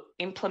they will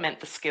implement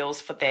the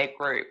skills for their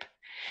group.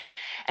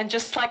 And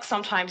just like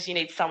sometimes you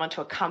need someone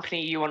to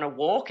accompany you on a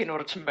walk in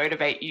order to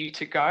motivate you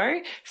to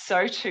go,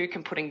 so too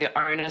can putting the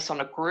onus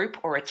on a group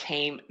or a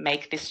team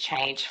make this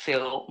change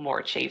feel more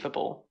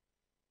achievable.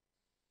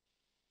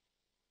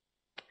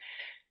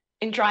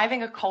 In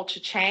driving a culture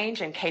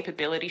change and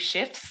capability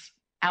shifts,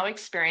 our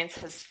experience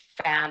has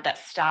found that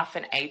staff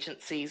and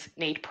agencies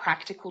need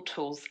practical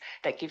tools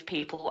that give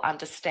people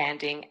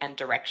understanding and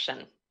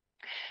direction.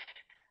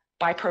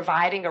 By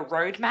providing a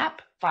roadmap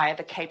via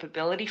the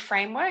capability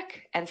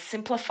framework and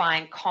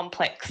simplifying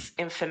complex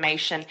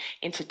information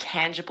into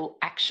tangible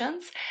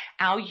actions,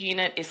 our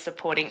unit is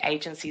supporting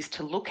agencies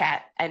to look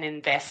at and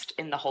invest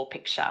in the whole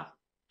picture.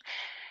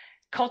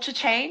 Culture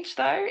change,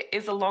 though,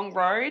 is a long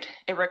road.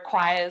 It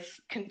requires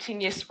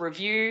continuous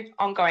review,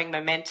 ongoing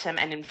momentum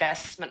and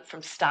investment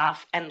from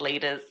staff and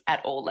leaders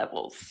at all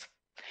levels.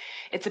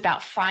 It's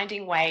about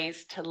finding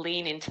ways to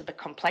lean into the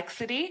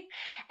complexity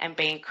and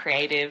being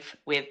creative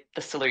with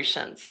the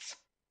solutions.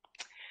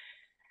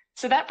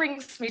 So that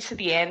brings me to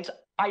the end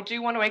I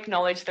do want to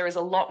acknowledge there is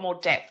a lot more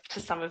depth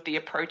to some of the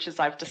approaches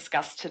I've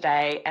discussed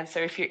today. And so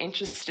if you're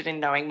interested in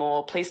knowing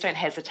more, please don't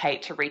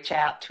hesitate to reach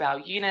out to our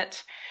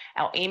unit.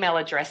 Our email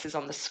address is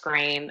on the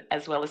screen,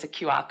 as well as a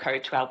QR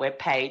code to our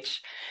webpage.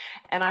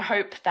 And I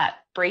hope that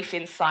brief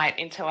insight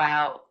into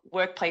our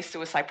workplace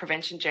suicide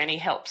prevention journey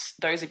helps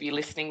those of you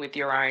listening with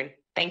your own.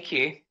 Thank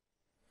you.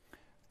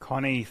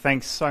 Connie,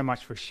 thanks so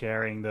much for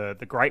sharing the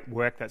great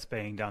work that's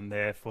being done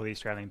there for the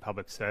Australian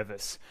Public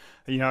Service.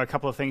 You know, a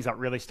couple of things that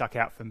really stuck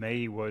out for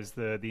me was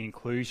the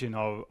inclusion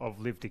of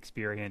lived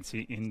experience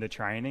in the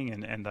training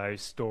and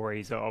those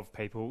stories of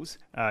people's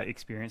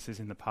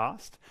experiences in the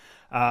past.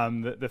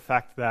 The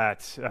fact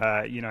that,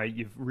 you know,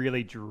 you've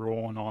really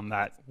drawn on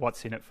that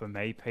what's in it for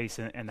me piece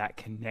and that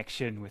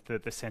connection with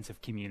the sense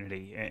of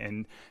community.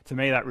 And to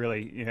me, that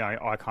really, you know,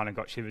 I kind of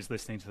got shivers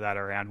listening to that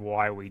around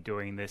why are we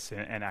doing this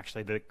and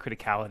actually the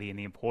criticality and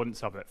the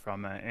importance of it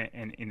from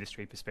an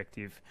industry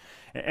perspective.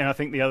 And I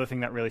think the other thing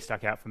that really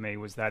stuck out for me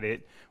was that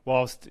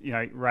whilst, you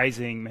know,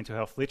 raising mental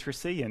health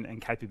literacy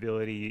and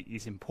capability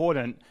is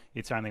important,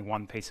 it's only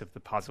one piece of the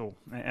puzzle,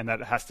 and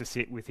that it has to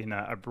sit within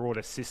a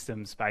broader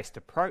systems-based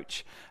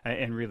approach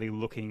and really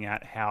looking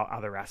at how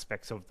other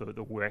aspects of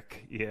the work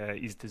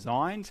is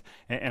designed.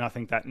 And I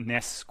think that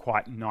nests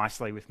quite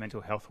nicely with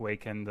Mental Health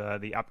Week and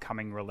the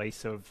upcoming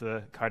release of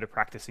the Code of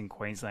Practice in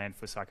Queensland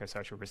for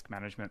psychosocial risk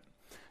management.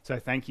 So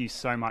thank you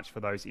so much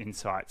for those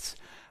insights.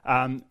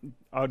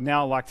 I'd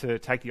now like to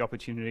take the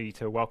opportunity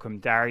to welcome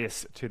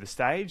Darius to the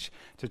stage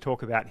to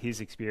talk about his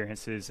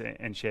experiences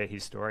and share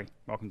his story.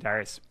 Welcome,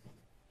 Darius.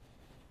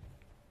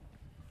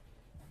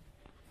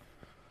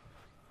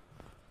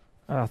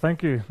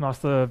 Thank you. Nice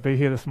to be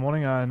here this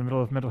morning in the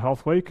middle of Mental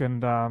Health Week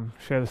and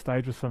share the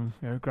stage with some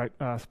great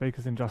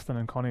speakers in Justin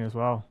and Connie as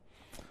well.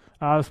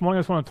 This morning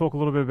I just want to talk a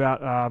little bit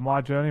about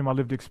my journey, my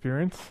lived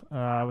experience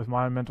with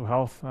my own mental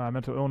health,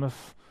 mental illness,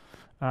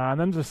 and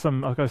then just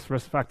some, I guess,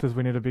 risk factors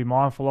we need to be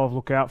mindful of,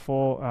 look out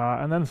for,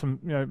 and then some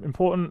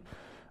important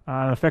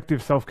and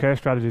effective self-care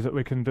strategies that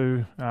we can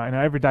do in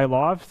our everyday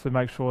lives to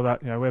make sure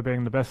that we're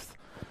being the best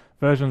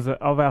versions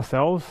of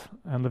ourselves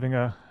and living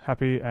a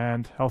happy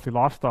and healthy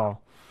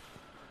lifestyle.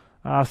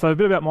 So a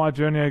bit about my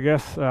journey, I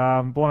guess.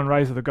 Born and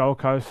raised at the Gold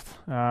Coast,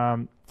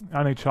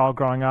 only child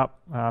growing up,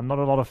 not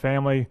a lot of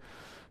family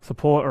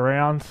support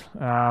around,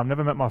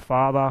 never met my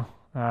father,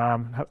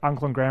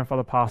 uncle and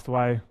grandfather passed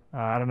away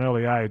at an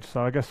early age.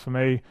 So I guess for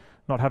me,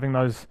 not having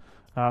those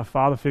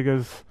father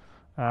figures,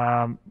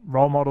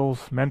 role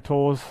models,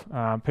 mentors,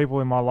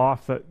 people in my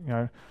life that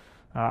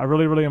are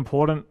really, really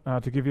important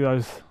to give you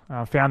those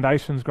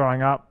foundations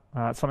growing up.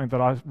 It's something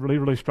that I really,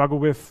 really struggle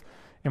with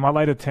in my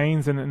later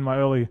teens and in my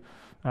early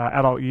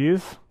adult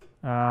years.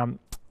 But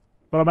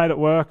I made it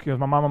work.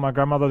 My mum and my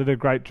grandmother did a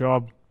great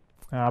job.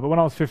 But when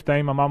I was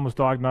 15, my mum was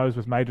diagnosed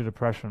with major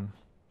depression.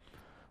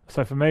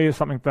 So for me, it's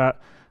something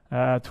that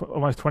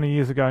almost 20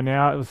 years ago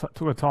now, it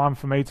took a time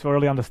for me to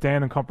really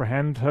understand and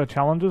comprehend her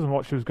challenges and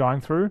what she was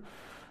going through.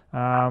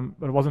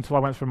 But it wasn't until I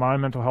went through my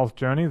own mental health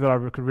journey that I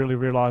could really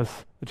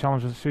realise the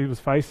challenges she was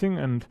facing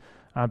and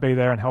be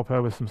there and help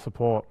her with some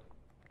support.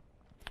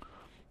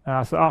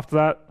 So after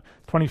that,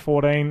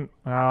 2014,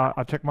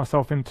 I checked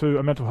myself into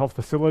a mental health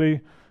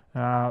facility.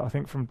 I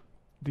think from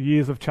the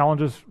years of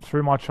challenges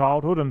through my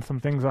childhood and some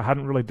things I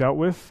hadn't really dealt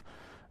with,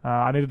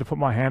 I needed to put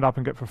my hand up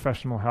and get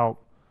professional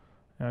help.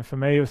 For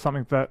me, it was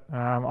something that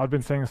I'd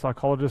been seeing a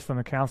psychologist and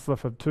a counsellor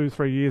for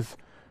 2-3 years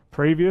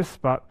previous,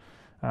 but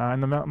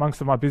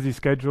amongst my busy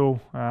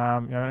schedule,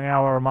 an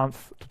hour a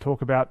month to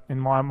talk about, in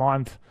my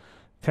mind,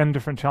 10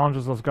 different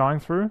challenges I was going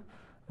through,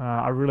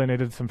 I really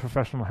needed some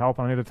professional help.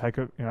 I needed to take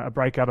a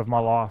break out of my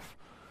life.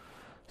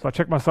 So I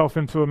checked myself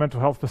into a mental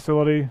health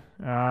facility.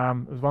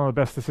 It was one of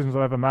the best decisions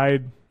I've ever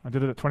made. I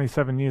did it at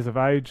 27 years of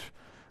age.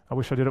 I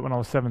wish I did it when I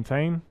was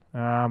 17, but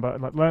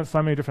I learned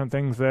so many different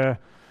things there,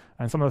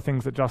 and some of the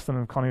things that Justin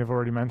and Connie have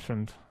already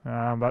mentioned.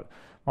 But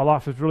my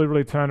life has really,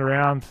 really turned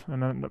around,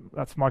 and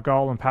that's my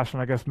goal and passion,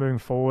 I guess, moving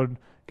forward,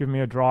 giving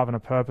me a drive and a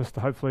purpose to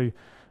hopefully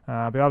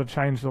be able to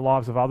change the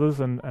lives of others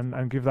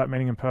and give that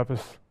meaning and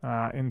purpose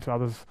into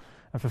others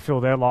and fulfill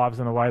their lives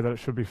in a way that it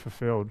should be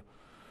fulfilled.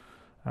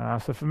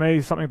 So for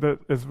me, something that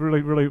is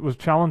really, really was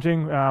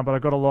challenging, but I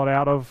got a lot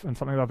out of, and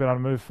something that I've been able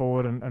to move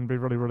forward and be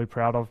really, really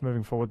proud of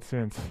moving forward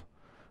since.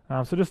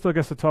 So just I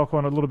guess to talk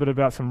on a little bit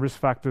about some risk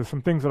factors,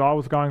 some things that I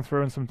was going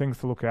through and some things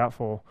to look out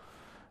for.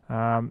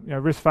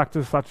 Risk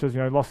factors such as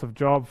loss of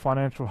job,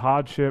 financial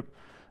hardship,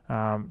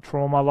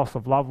 trauma, loss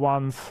of loved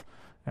ones,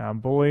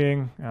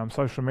 bullying,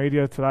 social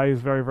media today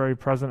is very, very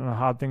present and a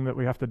hard thing that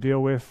we have to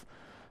deal with.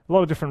 A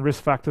lot of different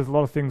risk factors, a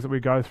lot of things that we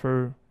go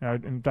through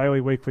in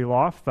daily, weekly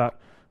life that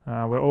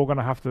we're all going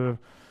to have to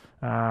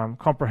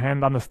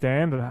comprehend,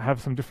 understand, and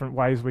have some different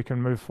ways we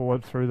can move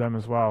forward through them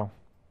as well.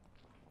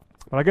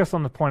 But I guess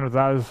on the point of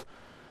that is,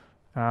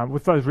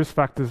 with those risk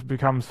factors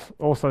comes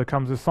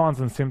the signs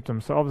and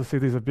symptoms. So obviously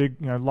these are big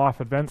life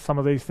events, some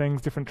of these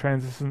things, different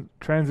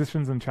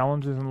transitions and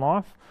challenges in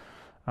life.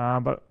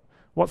 But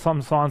what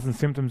some signs and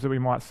symptoms that we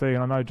might see, and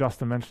I know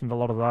Justin mentioned a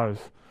lot of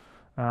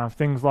those.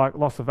 Things like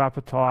loss of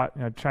appetite,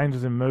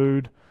 changes in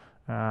mood,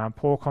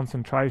 poor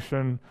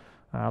concentration,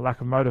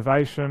 lack of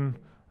motivation,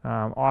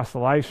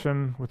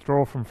 isolation,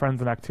 withdrawal from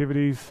friends and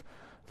activities.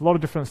 There's a lot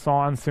of different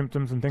signs,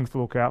 symptoms and things to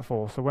look out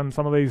for. So when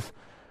some of these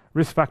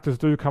risk factors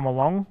do come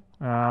along,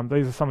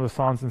 these are some of the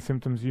signs and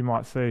symptoms you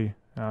might see.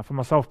 For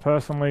myself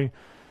personally,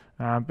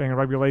 being a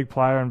rugby league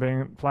player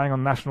and playing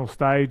on national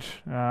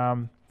stage,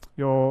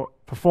 your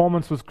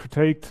performance was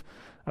critiqued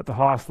at the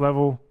highest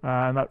level,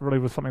 and that really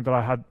was something that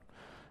I had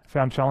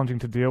found challenging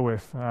to deal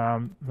with. I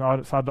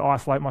decided to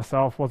isolate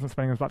myself, wasn't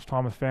spending as much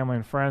time with family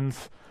and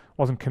friends,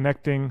 wasn't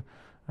connecting.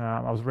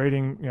 I was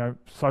reading,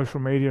 social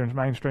media and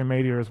mainstream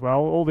media as well,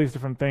 all these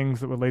different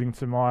things that were leading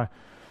to my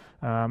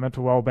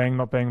mental well-being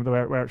not being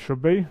where it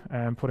should be,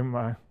 and putting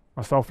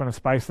myself in a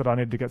space that I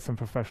needed to get some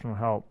professional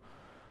help.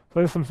 So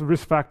there's some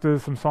risk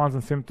factors, some signs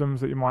and symptoms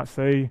that you might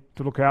see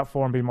to look out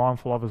for and be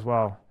mindful of as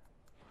well.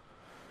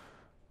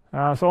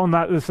 So on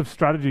that, there's some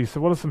strategies.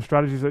 So what are some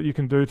strategies that you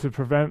can do to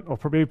prevent or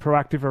be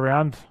proactive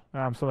around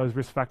some of those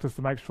risk factors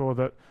to make sure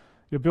that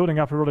you're building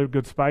up a really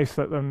good space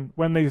that then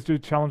when these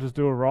challenges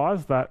do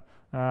arise, that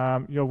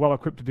you're well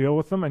equipped to deal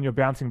with them and you're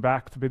bouncing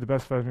back to be the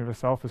best version of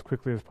yourself as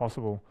quickly as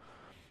possible.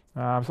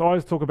 So I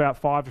always talk about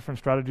 5 different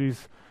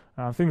strategies,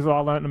 things that I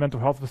learned in the mental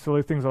health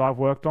facility, things that I've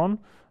worked on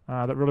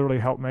that really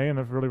helped me and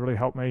have really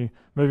helped me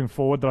moving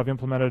forward, that I've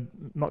implemented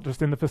not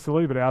just in the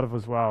facility but out of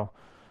as well.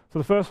 So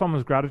the first one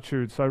was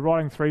gratitude. So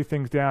writing 3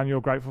 things down you're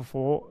grateful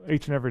for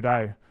each and every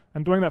day,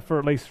 and doing that for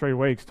at least 3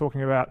 weeks,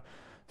 talking about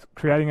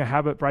creating a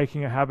habit,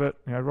 breaking a habit,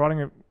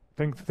 writing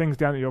things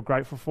down that you're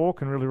grateful for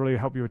can really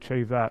help you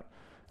achieve that.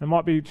 It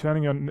might be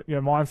turning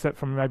your mindset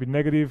from maybe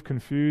negative,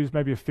 confused,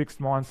 maybe a fixed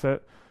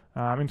mindset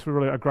into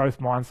really a growth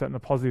mindset and a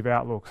positive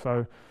outlook.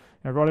 So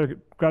writing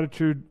a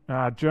gratitude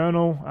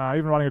journal,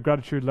 even writing a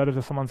gratitude letter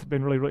to someone that's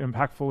been really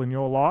impactful in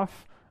your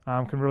life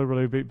can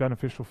really be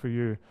beneficial for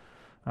you.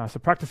 So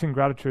practicing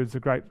gratitude is a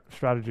great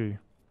strategy.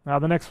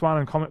 The next one,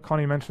 and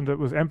Connie mentioned it,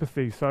 was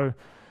empathy. So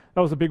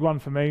that was a big one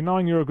for me.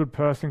 Knowing you're a good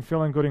person,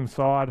 feeling good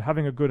inside,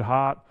 having a good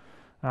heart.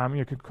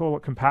 You could call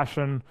it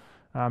compassion,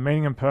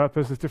 meaning and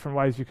purpose. There's different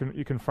ways you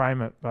can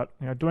frame it. But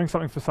doing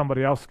something for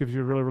somebody else gives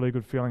you a really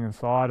good feeling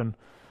inside, and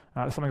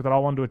it's something that I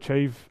wanted to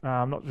achieve,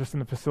 not just in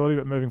the facility,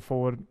 but moving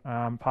forward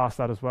past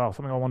that as well.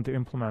 Something I wanted to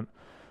implement.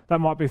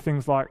 That might be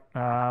things like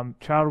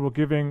charitable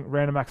giving,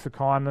 random acts of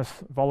kindness,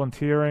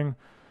 volunteering.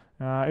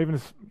 Even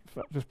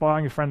just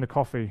buying your friend a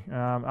coffee,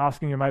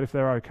 asking your mate if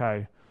they're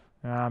okay,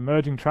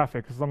 merging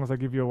traffic as long as they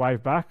give you a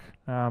wave back,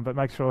 but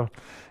make sure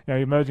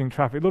you're merging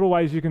traffic. Little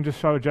ways you can just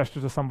show a gesture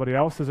to somebody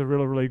else is a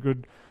really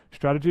good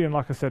strategy. And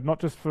like I said,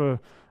 not just for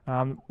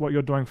what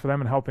you're doing for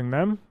them and helping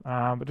them,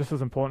 but just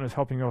as important as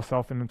helping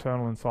yourself in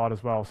internal inside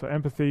as well. So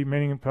empathy,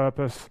 meaning and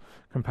purpose,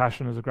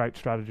 compassion is a great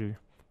strategy.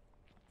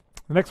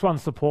 The next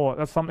one's support.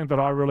 That's something that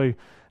I really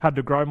had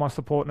to grow my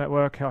support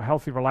network,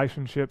 healthy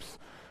relationships.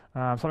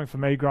 Something for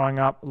me growing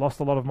up, lost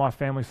a lot of my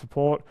family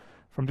support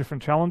from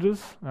different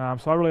challenges.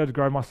 So I really had to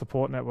grow my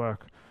support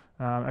network.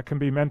 It can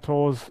be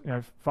mentors,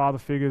 father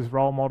figures,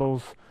 role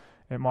models.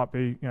 It might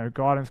be,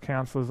 guidance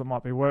counsellors. It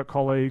might be work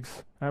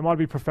colleagues. It might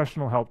be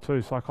professional help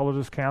too,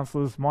 psychologists,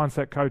 counsellors,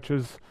 mindset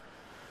coaches.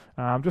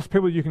 Just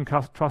people you can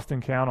trust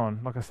and count on.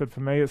 Like I said, for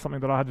me, it's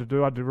something that I had to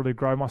do. I had to really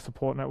grow my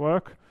support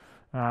network.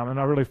 And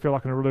I really feel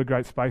like I'm in a really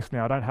great space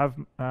now. I don't have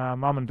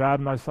mum and dad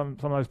and some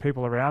of those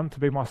people around to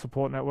be my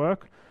support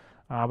network.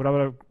 But I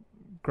want to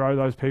grow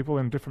those people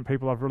and different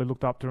people I've really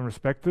looked up to and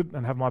respected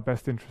and have my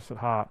best interests at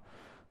heart.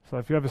 So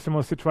if you have a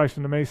similar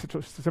situation to me,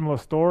 similar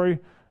story,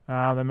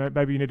 then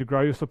maybe you need to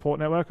grow your support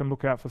network and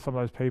look out for some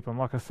of those people. And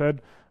like I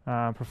said,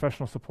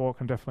 professional support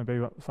can definitely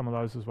be some of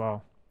those as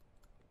well.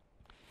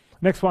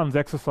 Next one's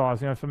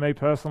exercise. For me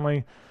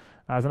personally,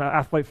 as an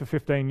athlete for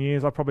 15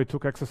 years, I probably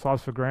took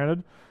exercise for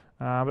granted.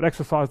 But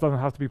exercise doesn't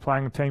have to be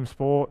playing a team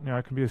sport.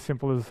 It can be as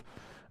simple as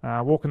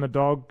walking the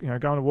dog, going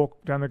to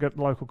walk down to get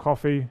the local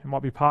coffee. It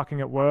might be parking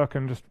at work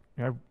and just,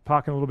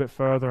 parking a little bit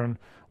further and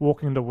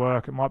walking to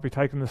work. It might be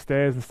taking the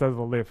stairs instead of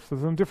the lift. So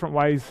there's some different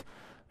ways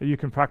that you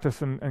can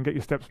practice and get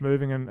your steps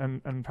moving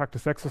and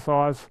practice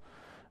exercise.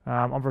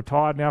 I'm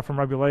retired now from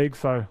rugby league,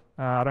 so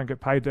I don't get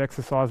paid to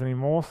exercise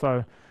anymore.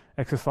 So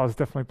exercise is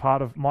definitely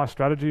part of my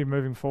strategy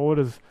moving forward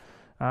as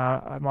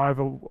my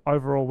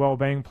overall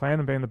well-being plan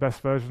and being the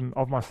best version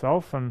of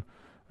myself. And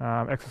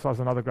exercise is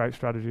another great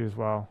strategy as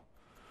well.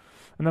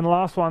 And then the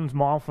last one's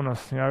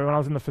mindfulness. When I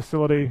was in the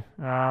facility,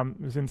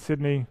 it was in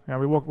Sydney,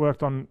 we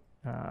worked on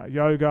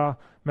yoga,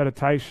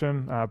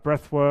 meditation,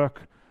 breath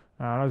work.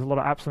 There's a lot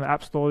of apps in the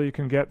App Store that you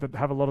can get that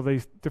have a lot of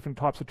these different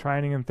types of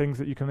training and things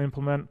that you can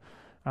implement.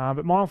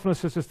 But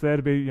mindfulness is just there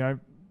to be,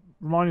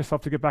 remind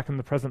yourself to get back in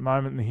the present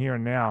moment and the here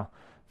and now.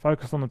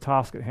 Focus on the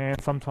task at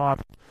hand.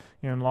 Sometimes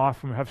in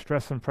life when we have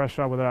stress and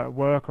pressure, whether at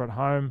work or at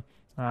home,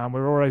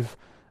 we're always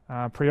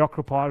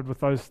preoccupied with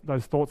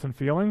those thoughts and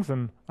feelings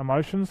and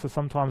emotions. So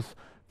sometimes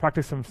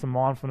practicing some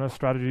mindfulness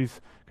strategies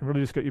can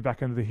really just get you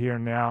back into the here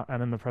and now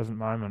and in the present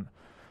moment.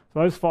 So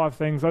those 5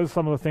 things, those are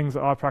some of the things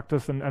that I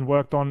practiced and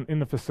worked on in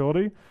the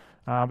facility.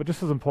 But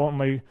just as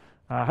importantly,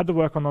 I had to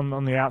work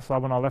on the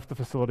outside when I left the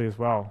facility as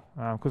well.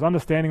 Because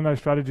understanding those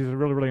strategies is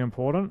really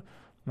important.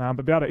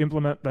 but be able to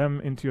implement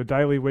them into your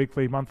daily,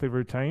 weekly, monthly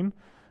routine.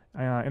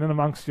 In and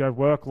amongst your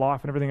work,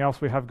 life, and everything else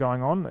we have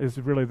going on is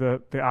really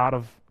the art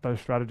of those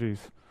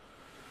strategies.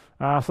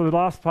 So the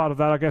last part of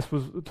that, I guess,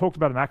 was talked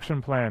about an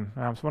action plan.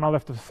 So when I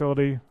left the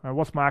facility,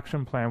 what's my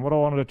action plan? What do I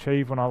want to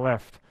achieve when I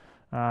left?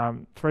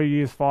 3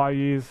 years, 5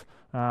 years,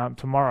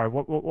 tomorrow.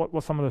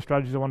 What some of the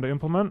strategies I wanted to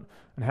implement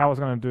and how I was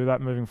going to do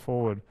that moving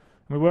forward.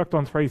 And we worked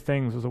on 3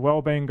 things. It was a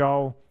well-being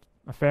goal,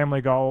 a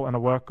family goal, and a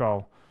work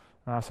goal.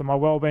 So my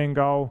well-being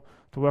goal,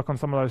 to work on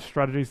some of those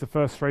strategies, the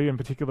first 3 in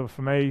particular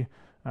for me,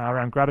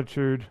 around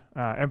gratitude,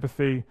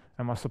 empathy,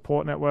 and my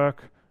support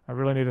network. I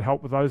really needed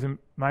help with those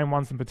main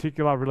ones in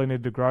particular. I really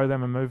needed to grow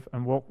them and move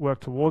and work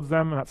towards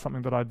them, and that's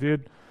something that I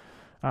did.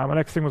 My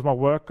next thing was my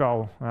work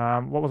goal.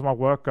 What was my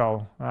work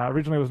goal?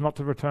 Originally it was not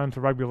to return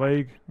to rugby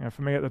league.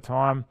 For me at the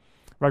time,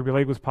 rugby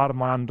league was part of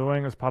my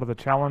undoing, as part of the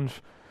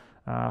challenge.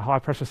 High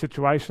pressure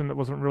situation that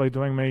wasn't really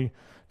doing me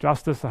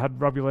justice. I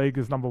had rugby league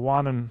as number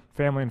 1 and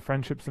family and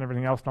friendships and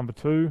everything else number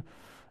 2.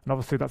 And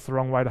obviously that's the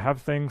wrong way to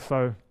have things.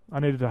 So I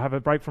needed to have a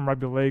break from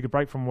rugby league, a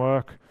break from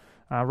work,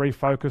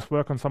 refocus,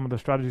 work on some of the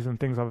strategies and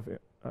things I've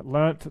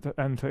learnt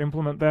and to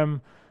implement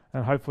them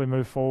and hopefully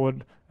move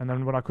forward. And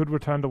then when I could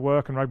return to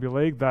work in rugby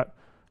league, that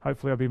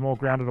hopefully I'd be more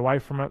grounded away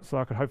from it so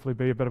I could hopefully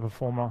be a better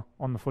performer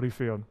on the footy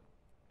field.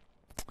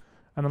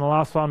 And then the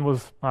last one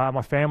was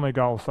my family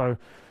goal. So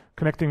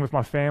connecting with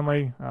my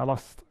family. I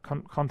lost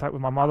contact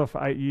with my mother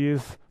for 8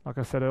 years, like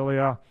I said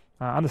earlier.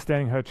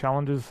 Understanding her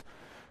challenges.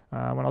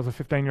 When I was a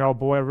 15-year-old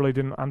boy, I really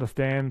didn't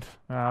understand,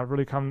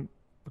 really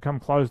become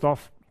closed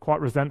off, quite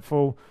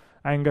resentful,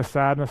 anger,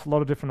 sadness, a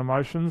lot of different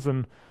emotions.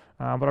 But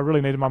I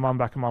really needed my mum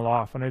back in my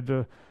life. I needed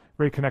to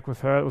reconnect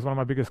with her. It was one of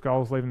my biggest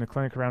goals leaving the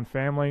clinic around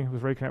family,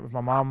 was reconnect with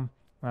my mum,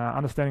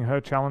 understanding her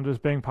challenges,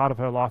 being part of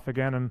her life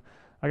again, and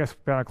I guess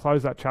being able to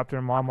close that chapter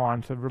in my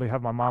mind to really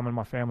have my mum and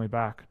my family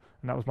back.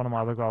 And that was one of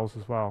my other goals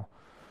as well.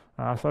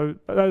 So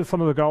those are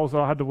some of the goals that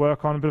I had to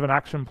work on, a bit of an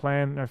action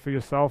plan for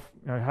yourself.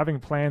 Having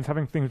plans,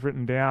 having things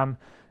written down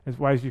is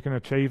ways you can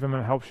achieve them,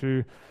 and it helps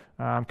you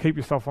keep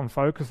yourself on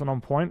focus and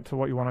on point to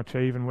what you want to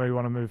achieve and where you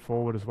want to move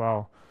forward as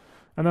well.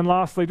 And then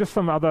lastly, just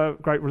some other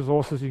great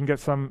resources. You can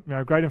get some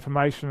great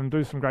information and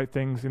do some great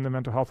things in the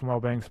mental health and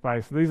wellbeing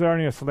space. These are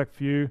only a select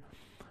few,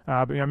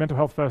 but mental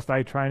health first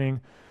aid training,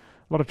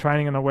 a lot of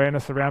training and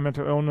awareness around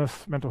mental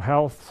illness, mental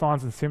health,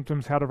 signs and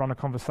symptoms, how to run a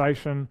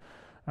conversation.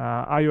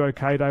 Are You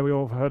OK Day? We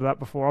all heard of that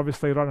before.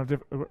 Obviously, a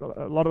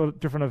lot of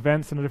different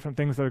events and the different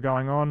things that are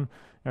going on.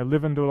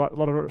 Live and do a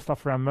lot of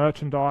stuff around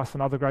merchandise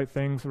and other great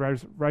things,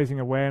 raising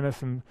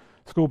awareness and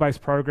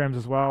school-based programs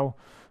as well.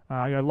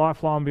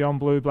 Lifeline Beyond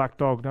Blue, Black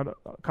Dog. A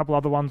couple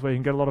other ones where you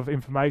can get a lot of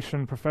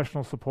information,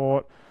 professional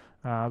support.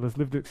 There's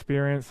lived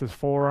experience, there's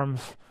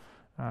forums.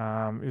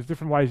 There's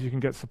different ways you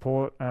can get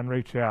support and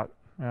reach out.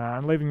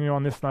 And leaving you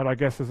on this note, I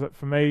guess, is that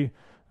for me,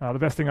 the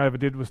best thing I ever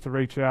did was to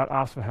reach out,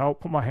 ask for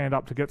help, put my hand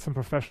up to get some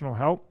professional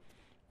help.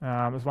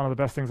 It was one of the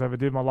best things I ever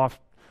did. My life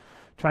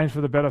changed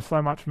for the better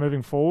so much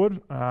moving forward,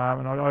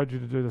 and I urge you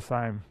to do the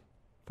same.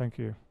 Thank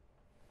you.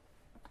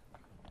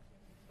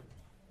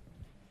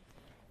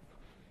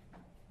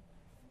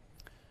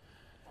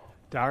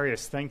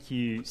 Darius, thank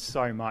you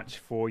so much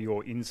for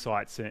your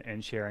insights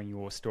and sharing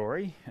your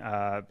story,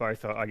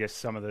 both, I guess,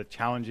 some of the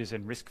challenges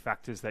and risk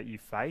factors that you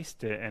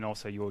faced and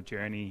also your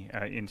journey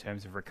in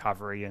terms of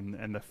recovery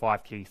and the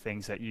 5 key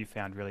things that you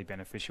found really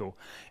beneficial.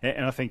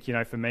 And I think,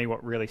 for me,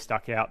 what really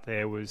stuck out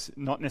there was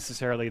not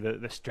necessarily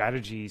the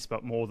strategies,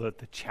 but more the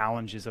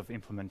challenges of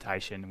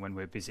implementation when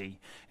we're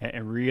busy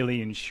and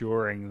really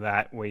ensuring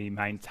that we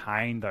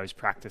maintain those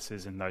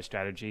practices and those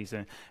strategies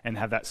and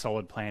have that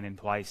solid plan in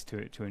place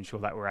to ensure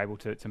that we're able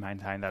to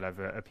maintain that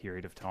over a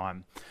period of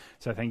time.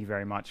 So thank you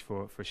very much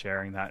for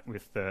sharing that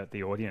with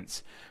the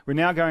audience. We're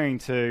now going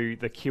to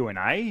the Q&A,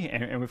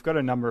 and we've got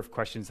a number of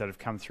questions that have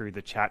come through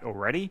the chat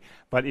already,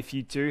 but if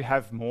you do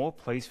have more,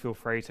 please feel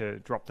free to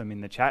drop them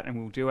in the chat and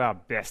we'll do our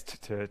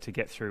best to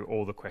get through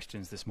all the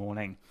questions this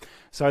morning.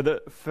 So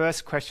the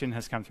first question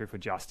has come through for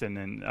Justin,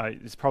 and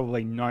it's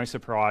probably no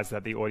surprise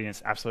that the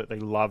audience absolutely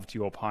loved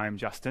your poem,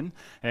 Justin,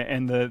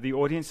 and the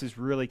audience is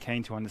really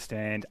keen to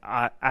understand,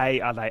 are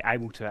they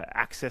able to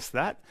access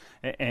that?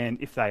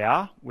 And if they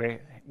are,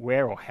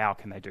 where or how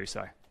can they do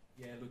so?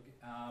 Yeah, look,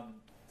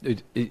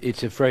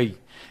 it's a free,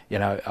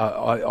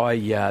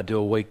 I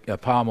do a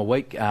poem a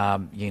week. You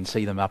can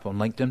see them up on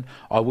LinkedIn.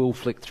 I will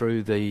flick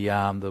through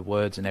the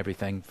words and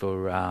everything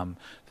for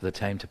the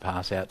team to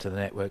pass out to the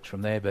networks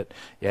from there. But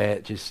yeah,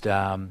 just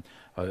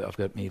I've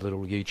got my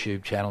little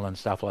YouTube channel and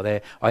stuff like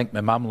that. I think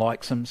my mum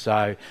likes them,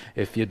 so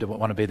if you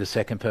want to be the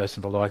second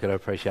person to like it, I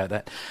appreciate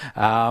that.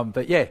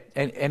 But yeah,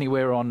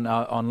 anywhere on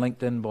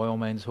LinkedIn, by all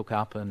means, hook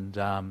up and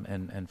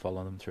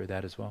follow them through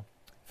that as well.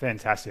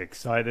 Fantastic.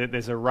 So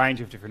there's a range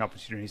of different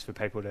opportunities for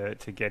people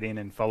to get in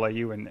and follow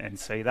you and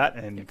see that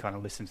and kind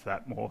of listen to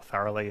that more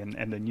thoroughly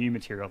and the new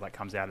material that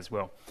comes out as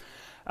well.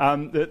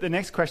 The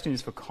next question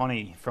is for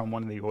Connie from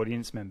one of the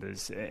audience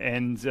members,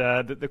 and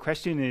the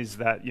question is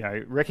that,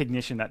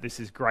 recognition that this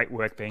is great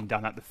work being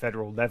done at the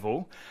federal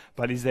level,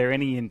 but is there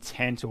any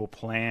intent or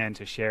plan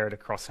to share it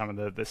across some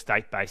of the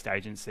state-based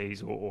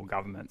agencies or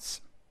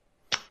governments?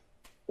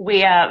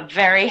 We are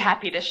very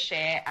happy to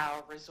share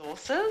our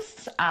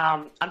resources.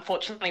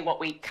 Unfortunately, what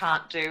we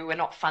can't do, we're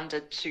not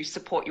funded to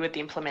support you with the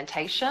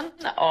implementation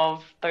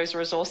of those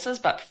resources,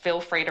 but feel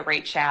free to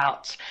reach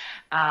out.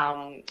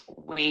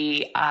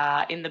 We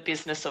are in the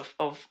business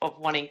of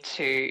wanting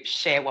to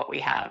share what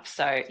we have.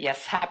 So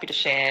yes, happy to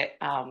share,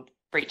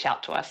 reach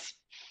out to us.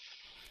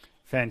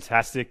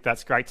 Fantastic.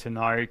 That's great to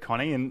know,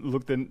 Connie. And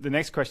look, the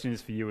next question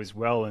is for you as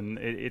well, and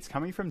it's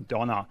coming from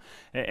Donna.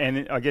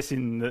 And I guess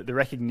in the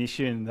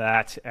recognition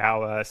that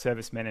our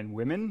servicemen and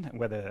women,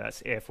 whether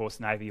that's Air Force,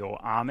 Navy or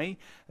Army,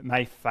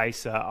 may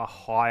face a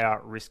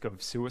higher risk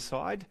of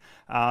suicide,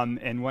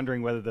 and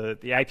wondering whether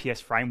the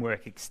APS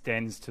framework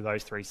extends to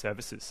those three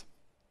services.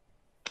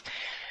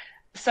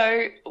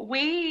 So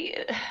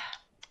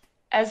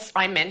as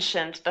I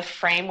mentioned, the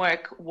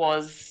framework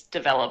was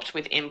developed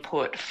with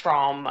input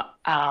from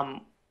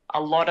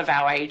a lot of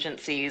our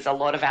agencies, a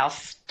lot of our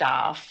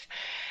staff.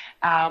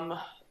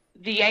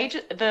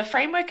 The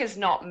framework is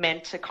not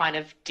meant to kind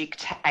of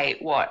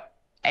dictate what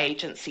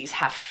agencies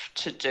have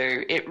to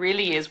do. It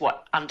really is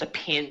what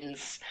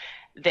underpins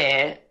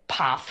their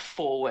path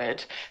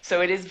forward.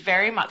 So it is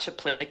very much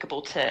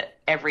applicable to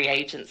every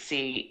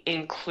agency,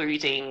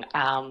 including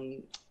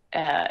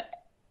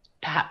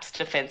perhaps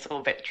Defence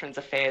or Veterans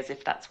Affairs,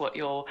 if that's what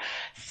you're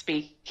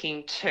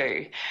speaking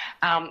to.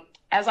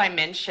 As I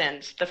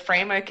mentioned, the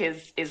framework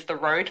is the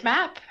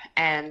roadmap,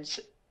 and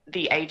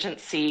the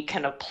agency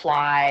can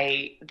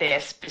apply their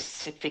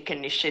specific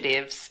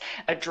initiatives,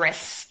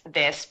 address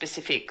their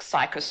specific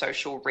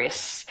psychosocial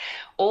risks.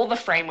 All the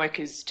framework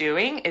is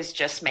doing is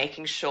just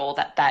making sure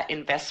that that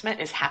investment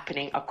is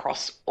happening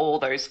across all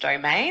those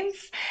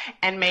domains,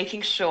 and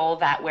making sure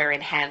that we're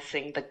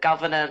enhancing the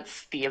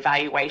governance, the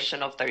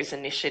evaluation of those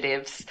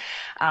initiatives.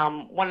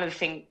 One of the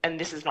things, and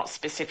this is not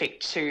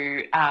specific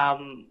to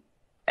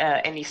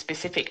any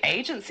specific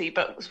agency,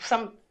 but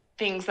some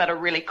things that are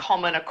really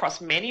common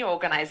across many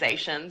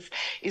organisations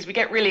is we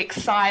get really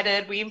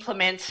excited, we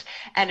implement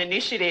an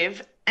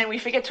initiative, and we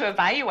forget to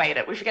evaluate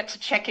it. We forget to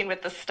check in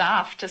with the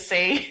staff to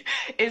see,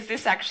 is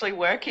this actually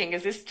working?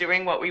 Is this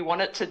doing what we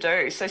want it to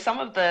do? So some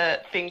of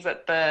the things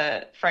that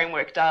the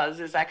framework does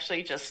is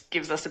actually just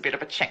gives us a bit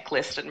of a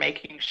checklist and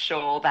making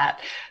sure that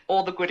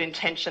all the good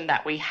intention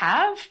that we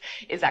have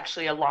is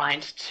actually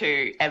aligned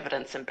to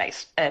evidence and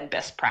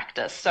best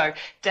practice. So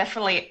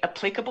definitely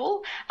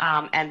applicable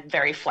and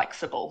very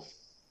flexible.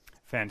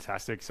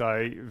 Fantastic.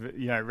 So,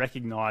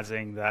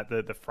 recognising that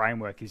the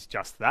framework is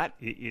just that.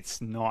 It's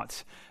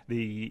not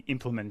the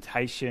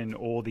implementation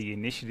or the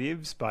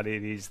initiatives, but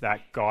it is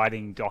that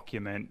guiding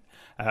document,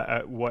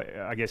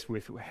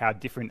 with how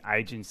different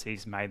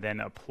agencies may then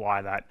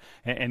apply that.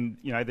 And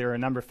there are a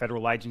number of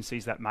federal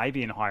agencies that may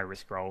be in higher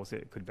risk roles.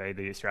 It could be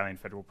the Australian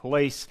Federal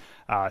Police,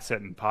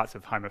 certain parts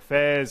of Home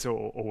Affairs,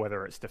 or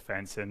whether it's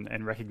Defence,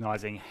 and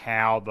recognising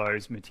how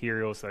those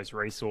materials, those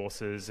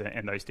resources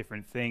and those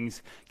different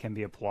things can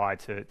be applied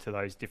to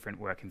those different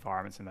work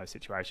environments and those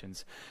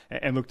situations.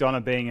 And look,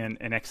 Donna, being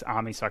an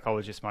ex-Army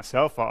psychologist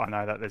myself, I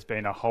know that there's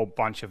been a whole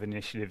bunch of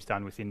initiatives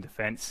done within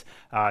Defence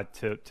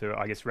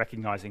to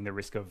recognising the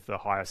risk of the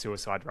higher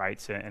suicide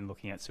rates and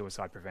looking at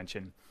suicide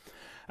prevention.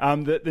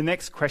 The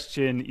next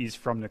question is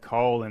from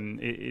Nicole,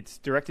 and it's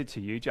directed to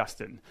you,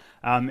 Justin.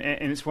 And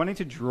it's wanting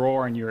to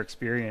draw on your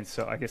experience,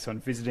 on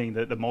visiting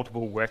the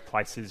multiple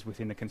workplaces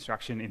within the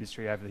construction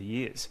industry over the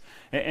years.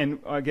 And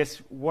I guess,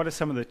 what are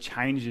some of the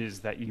changes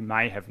that you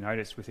may have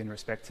noticed within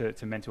respect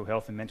to mental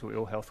health and mental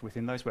ill health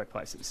within those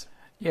workplaces?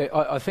 Yeah,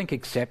 I think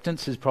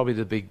acceptance is probably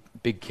the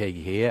big key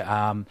here.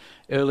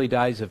 Early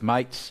days of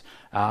mates,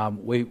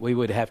 we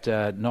would have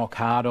to knock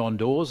hard on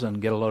doors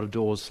and get a lot of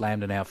doors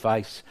slammed in our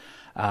face.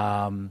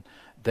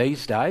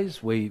 These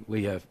days,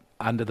 we are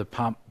under the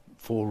pump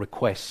for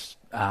requests.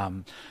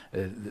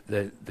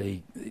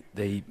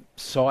 The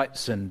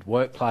sites and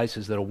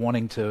workplaces that are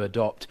wanting to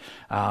adopt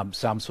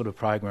some sort of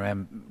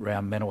program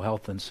around mental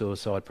health and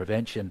suicide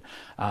prevention,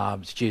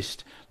 it's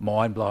just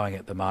mind-blowing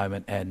at the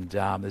moment, and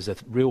there's a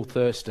real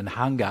thirst and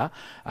hunger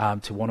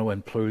to want to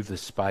improve the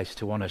space,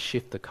 to want to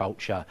shift the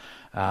culture.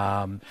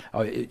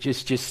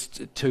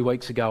 Just 2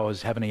 weeks ago, I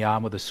was having a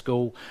yarn with a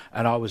school,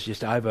 and I was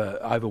just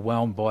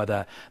overwhelmed by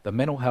the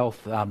mental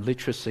health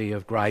literacy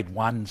of grade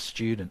 1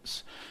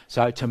 students.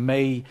 So to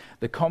me,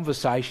 the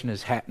conversation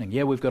is happening.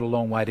 Yeah, we've got a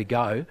long way to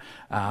go,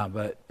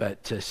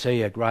 but to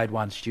see a grade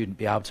 1 student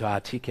be able to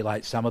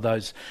articulate some of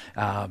those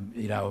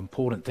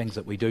important things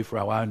that we do for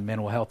our own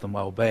mental health and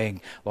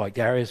well-being, like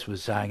Darius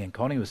was saying and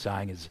Connie was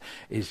saying,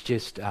 is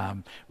just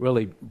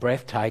really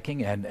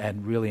breathtaking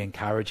and really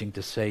encouraging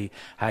to see,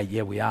 hey,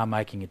 yeah, we are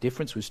making a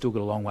difference. We've still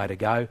got a long way to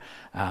go,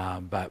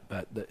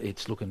 but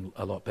it's looking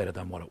a lot better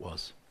than what it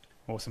was.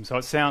 Awesome. So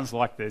it sounds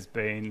like there's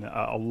been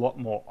a lot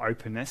more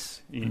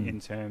openness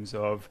in terms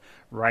of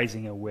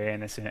raising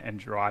awareness and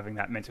driving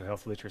that mental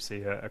health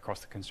literacy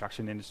across the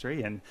construction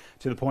industry, and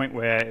to the point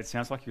where it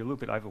sounds like you're a little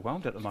bit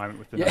overwhelmed at the moment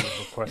with the number of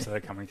requests that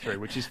are coming through,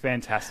 which is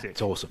fantastic.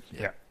 It's awesome.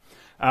 Yeah.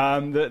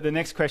 The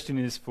next question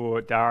is for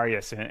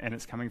Darius, and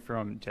it's coming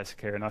from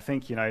Jessica, and I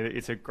think,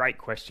 it's a great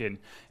question,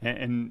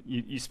 and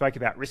you spoke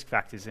about risk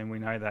factors, and we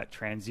know that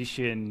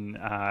transition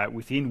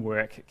within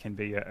work can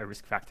be a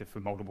risk factor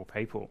for multiple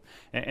people,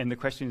 and the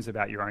question is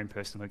about your own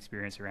personal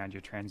experience around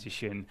your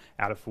transition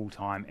out of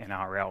full-time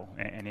NRL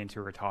and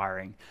into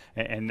retiring,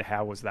 and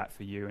how was that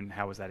for you, and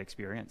how was that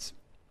experience?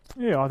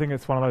 Yeah, I think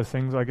it's one of those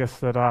things, I guess,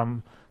 that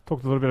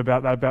talked a little bit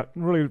about that, about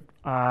really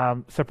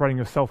separating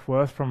your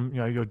self-worth from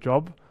your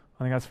job.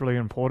 I think that's really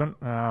important,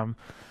 and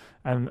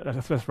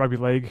that's rugby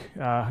league.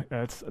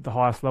 It's at the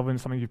highest level, and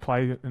something you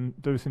play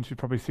and do since you're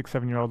probably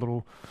 6-7-year-old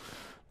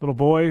little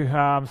boy.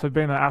 So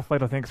being an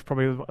athlete, I think, is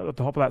probably at the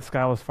top of that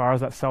scale as far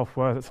as that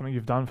self-worth. It's something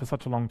you've done for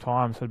such a long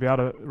time. So to be able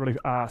to really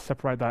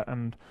separate that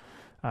and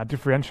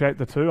differentiate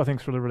the two, I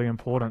think is really, really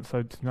important.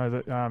 So to know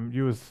that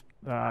you as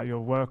your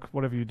work,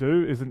 whatever you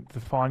do, isn't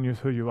define you as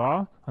who you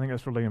are. I think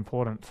that's really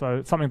important. So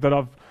it's something that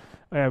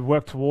I've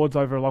worked towards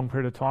over a long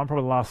period of time,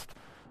 probably the last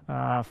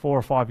 4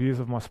 or 5 years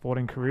of my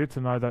sporting career, to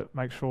know that,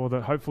 make sure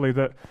that hopefully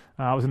that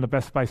I was in the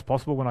best space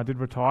possible when I did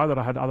retire, that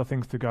I had other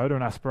things to go to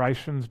and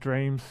aspirations,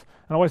 dreams,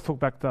 and I always talk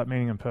back to that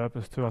meaning and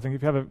purpose too. I think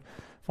if you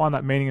find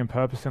that meaning and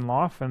purpose in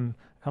life, and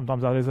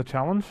sometimes that is a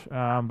challenge,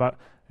 but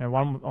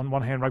on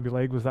one hand, rugby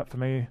league was that for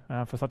me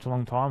for such a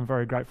long time. I'm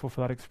very grateful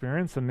for that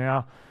experience, and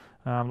now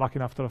I'm lucky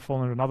enough to have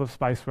fallen into another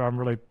space where I'm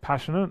really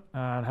passionate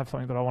and have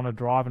something that I want to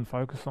drive and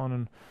focus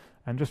on,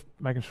 and just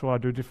making sure I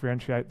do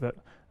differentiate that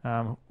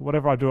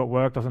whatever I do at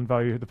work doesn't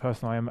value the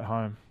person I am at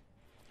home.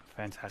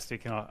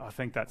 Fantastic, and I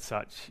think that's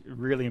such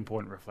really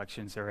important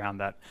reflections around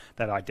that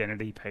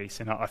identity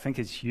piece. And I think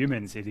as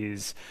humans, it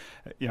is,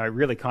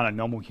 really kind of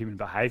normal human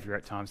behaviour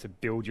at times to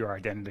build your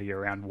identity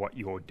around what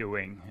you're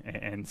doing.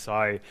 And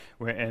so,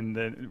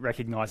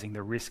 recognising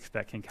the risk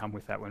that can come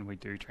with that when we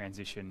do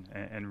transition,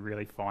 and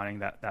really finding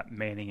that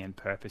meaning and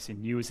purpose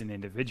in you as an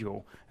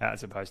individual,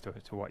 as opposed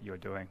to what you're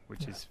doing,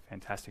 which is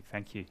fantastic.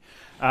 Thank you.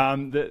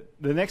 The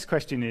next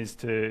question is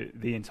to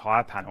the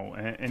entire panel,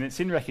 and it's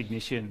in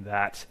recognition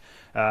that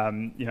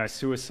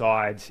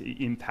suicide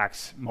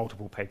impacts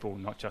multiple people,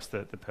 not just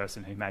the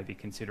person who may be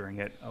considering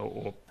it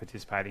or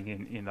participating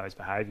in those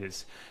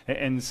behaviours.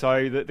 And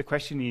so the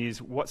question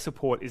is, what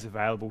support is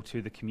available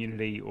to the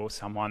community or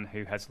someone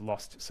who has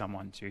lost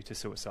someone due to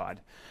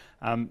suicide?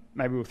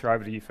 Maybe we'll throw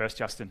over to you first,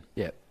 Justin.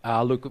 Yeah.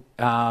 Look,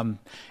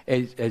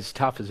 as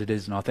tough as it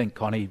is, and I think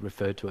Connie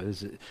referred to it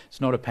as, it's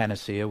not a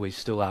panacea. We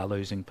still are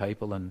losing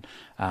people, and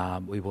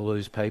we will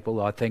lose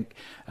people. I think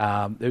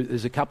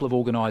there's a couple of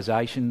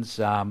organisations,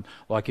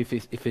 like if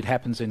it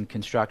happens in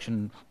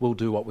construction, we'll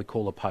do what we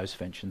call a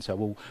postvention.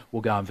 So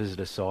we'll go and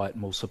visit a site,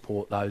 and we'll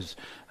support those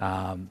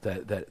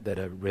that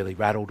are really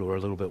rattled or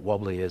a little bit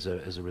wobbly as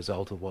a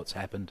result of what's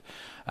happened.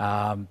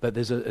 But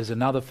there's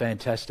another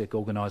fantastic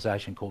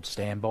organisation called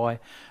Standby.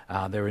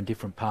 They're in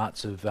different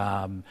parts of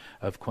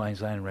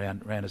Queensland,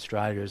 around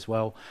Australia as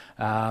well.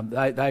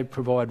 They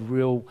provide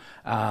real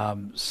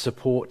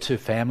support to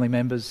family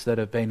members that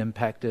have been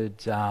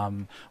impacted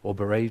or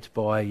bereaved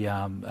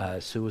by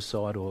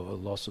suicide or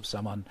loss of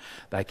someone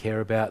they care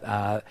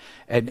about.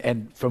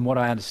 And from what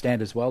I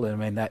understand as well, I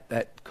mean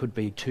that could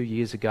be 2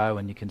 years ago,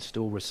 and you can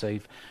still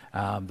receive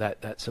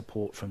that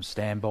support from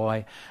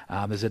Standby.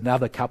 There's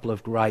another couple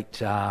of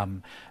great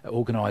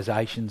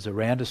organisations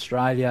around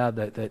Australia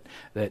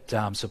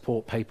that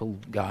support people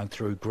going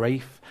through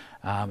grief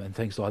and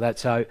things like that.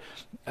 So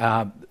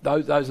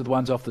those are the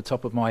ones off the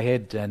top of my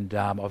head, and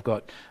I've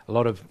got a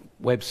lot of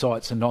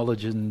websites and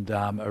knowledge and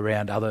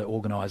around other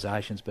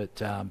organisations,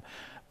 but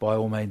by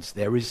all means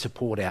there is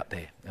support out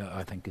there,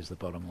 I think, is the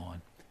bottom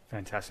line.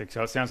 Fantastic.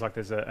 So it sounds like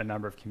there's a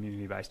number of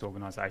community-based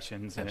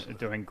organisations and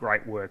doing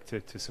great work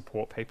to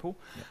support people.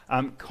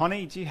 Yeah.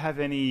 Connie, do you have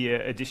any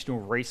additional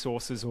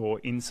resources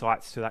or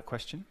insights to that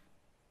question?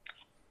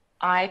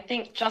 I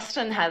think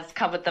Justin has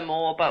covered them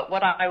all, but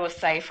what I will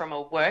say from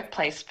a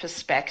workplace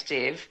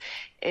perspective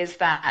is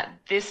that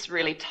this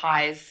really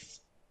ties,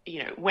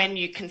 when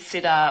you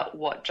consider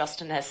what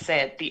Justin has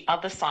said, the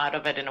other side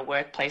of it in a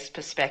workplace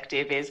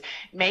perspective is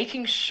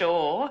making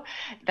sure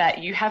that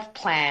you have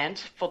planned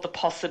for the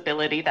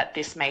possibility that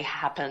this may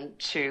happen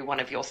to one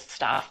of your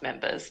staff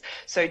members.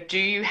 So do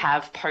you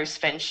have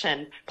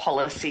postvention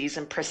policies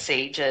and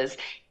procedures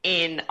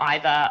in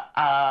either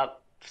a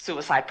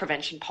suicide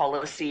prevention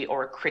policy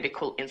or a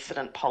critical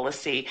incident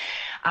policy?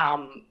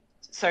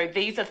 So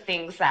these are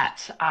things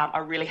that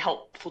are really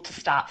helpful to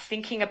start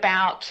thinking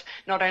about.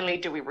 Not only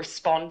do we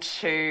respond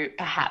to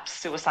perhaps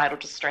suicidal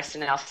distress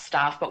in our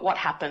staff, but what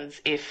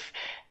happens if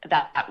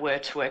that were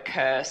to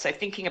occur? So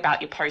thinking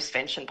about your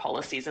postvention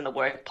policies in the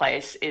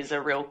workplace is a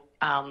real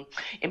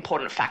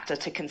important factor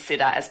to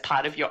consider as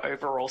part of your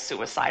overall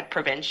suicide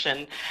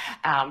prevention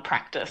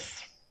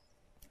practice.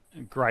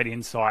 great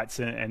insights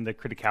and the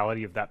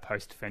criticality of that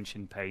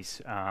post-intervention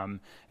piece, and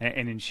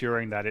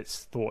ensuring that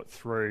it's thought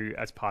through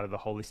as part of the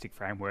holistic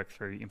framework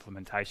through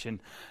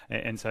implementation.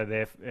 And so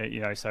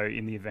so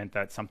in the event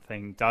that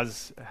something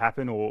does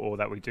happen or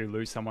that we do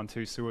lose someone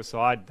to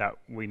suicide, that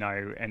we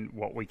know and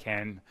what we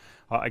can,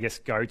 I guess,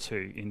 go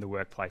to in the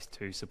workplace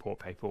to support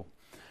people.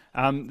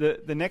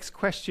 The next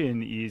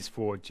question is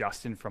for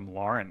Justin from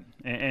Lauren.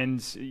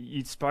 And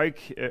you spoke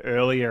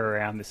earlier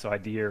around this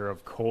idea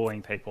of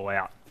calling people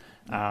out.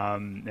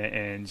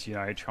 And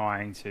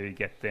trying to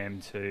get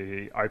them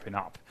to open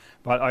up.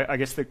 But I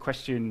guess the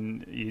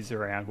question is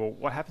around, well,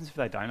 what happens if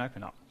they don't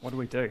open up? What do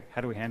we do?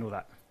 How do we handle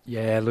that?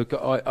 Yeah, look,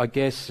 I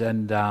guess,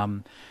 and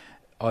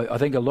I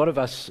think a lot of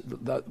us,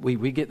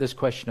 we get this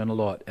question a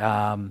lot.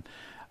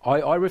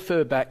 I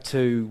refer back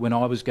to when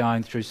I was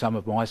going through some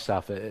of my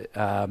stuff.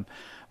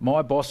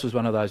 My boss was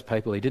one of those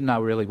people, he didn't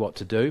know really what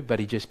to do,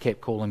 but he just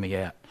kept calling me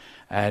out.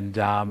 And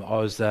I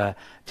was a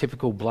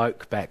typical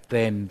bloke back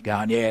then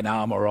going, yeah, no,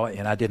 I'm all right,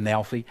 did an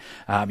Alfie.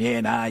 But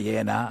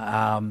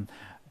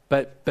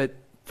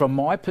from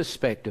my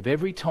perspective,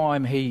 every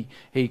time he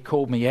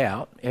called me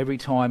out, every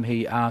time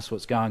he asked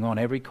what's going on,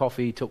 every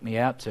coffee he took me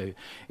out to,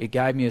 it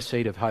gave me a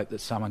seed of hope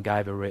that someone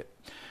gave a rip.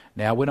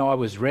 Now, when I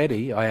was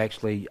ready, I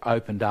actually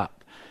opened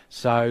up.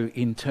 So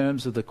in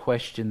terms of the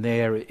question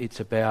there, it's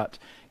about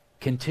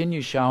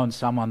continue showing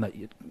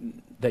someone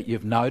that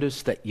you've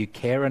noticed, that you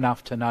care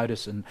enough to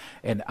notice and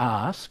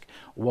ask,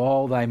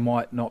 while they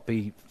might not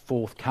be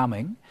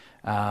forthcoming.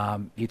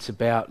 It's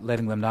about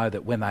letting them know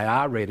that when they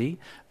are ready,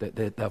 that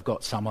they've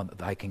got someone that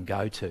they can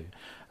go to.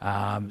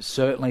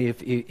 Certainly,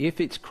 if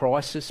it's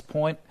crisis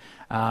point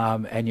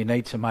and you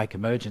need to make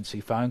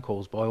emergency phone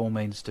calls, by all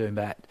means do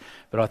that.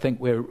 But I think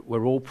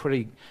we're all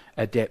pretty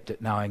adept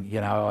at knowing,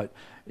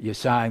 you're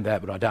saying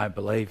that, but I don't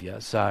believe you.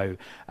 So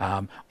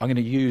I'm going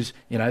to use,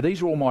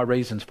 these are all my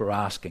reasons for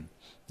asking.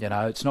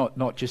 It's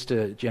not just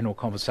a general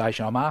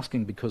conversation. I'm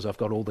asking because I've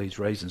got all these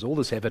reasons, all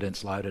this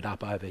evidence loaded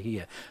up over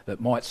here that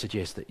might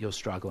suggest that you're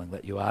struggling,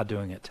 that you are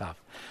doing it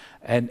tough.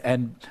 And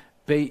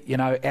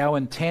our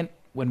intent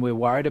when we're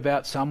worried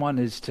about someone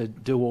is to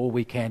do all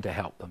we can to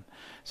help them.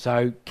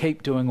 So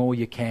keep doing all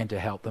you can to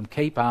help them.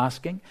 Keep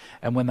asking,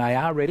 and when they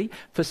are ready,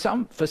 for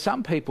some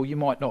people you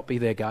might not be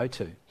their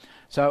go-to.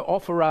 So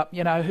offer up,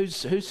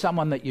 who's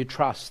someone that you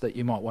trust that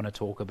you might want to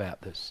talk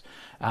about this.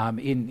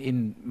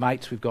 In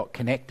Mates, we've got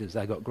connectors.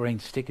 They've got green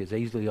stickers,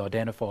 easily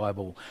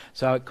identifiable.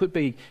 So it could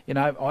be,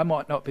 I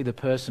might not be the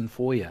person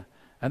for you,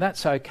 and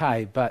that's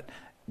okay, but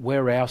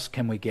where else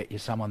can we get you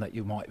someone that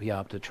you might be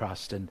able to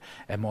trust and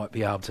might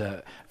be able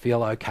to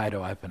feel okay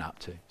to open up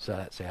to? So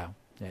that's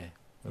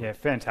Yeah,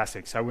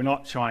 fantastic. So we're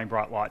not shining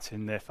bright lights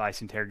in their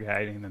face,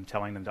 interrogating them,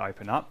 telling them to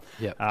open up.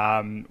 Yep.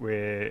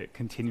 We're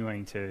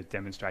continuing to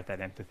demonstrate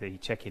that empathy,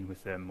 check in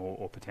with them,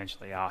 or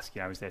potentially ask,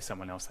 is there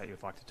someone else that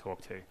you'd like to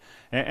talk to?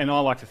 And I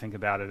like to think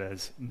about it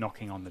as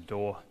knocking on the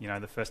door.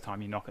 The first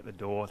time you knock at the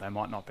door, they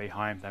might not be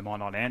home, they might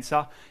not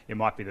answer. It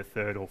might be the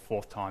third or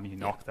fourth time you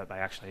knock that they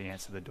actually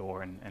answer the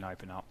door and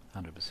open up.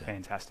 100%.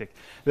 Fantastic.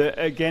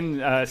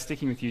 Again,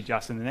 sticking with you,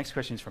 Justin, the next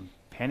question is from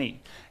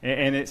Penny,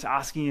 and it's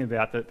asking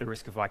about the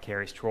risk of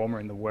vicarious trauma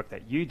in the work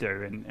that you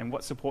do and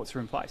what supports are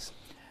in place.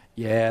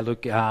 Yeah,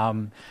 look,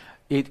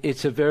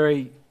 it's a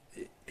very,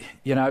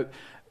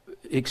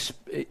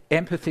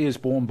 empathy is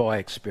born by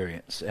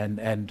experience,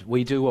 and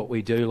we do what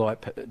we do,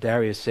 like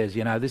Darius says,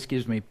 this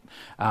gives me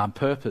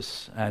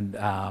purpose,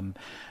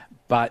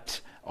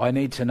 but I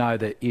need to know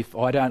that if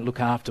I don't look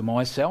after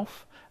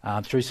myself,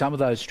 through some of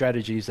those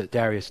strategies that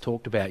Darius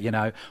talked about,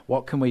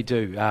 what can we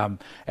do?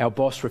 Our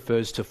boss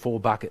refers to 4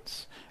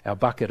 buckets. Our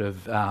bucket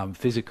of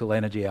physical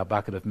energy, our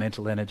bucket of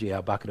mental energy,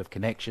 our bucket of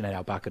connection, and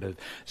our bucket of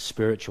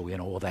spiritual,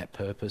 all that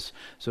purpose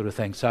sort of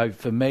thing. So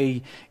for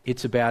me,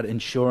 it's about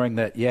ensuring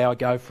that, I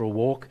go for a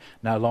walk.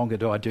 No longer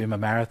do I do my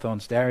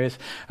marathons, Darius.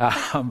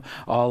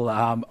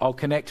 I'll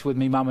connect with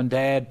me mum and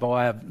dad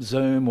via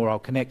Zoom, or I'll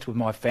connect with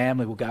my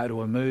family. We'll go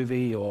to a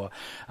movie, or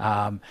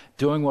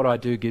doing what I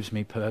do gives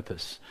me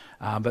purpose.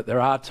 But there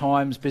are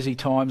times, busy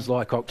times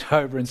like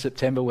October and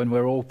September, when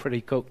we're all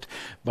pretty cooked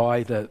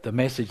by the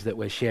message that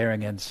we're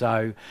sharing. And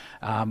so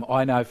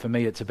I know for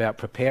me it's about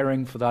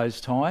preparing for those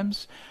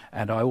times.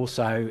 And I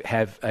also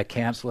have a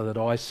counsellor that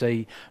I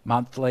see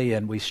monthly,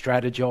 and we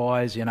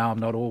strategise. I'm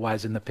not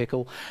always in the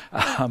pickle,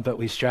 but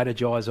we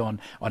strategise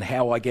on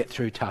how I get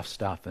through tough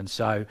stuff. And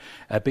so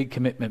a big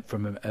commitment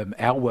from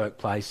our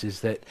workplace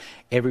is that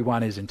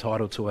everyone is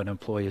entitled to an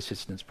employee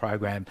assistance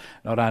program,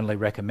 not only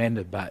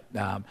recommended, but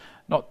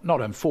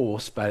not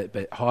enforced,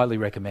 but highly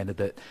recommended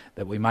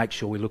that we make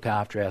sure we look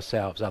after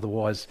ourselves.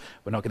 Otherwise,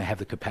 we're not going to have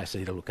the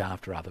capacity to look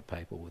after other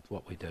people with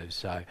what we do.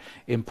 So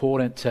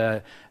important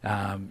to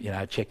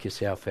check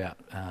yourself out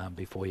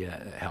before you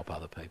help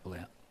other people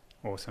out.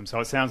 Awesome. So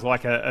it sounds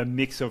like a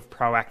mix of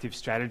proactive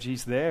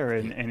strategies there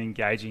and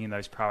engaging in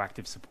those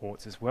proactive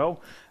supports as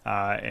well,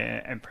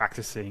 and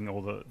practicing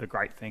all the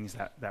great things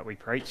that we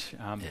preach,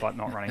 but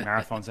not running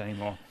marathons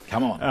anymore.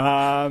 Come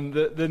on.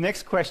 The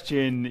next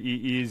question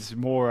is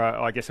more,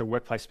 I guess, a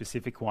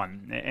workplace-specific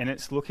one, and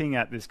it's looking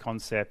at this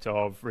concept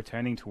of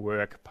returning to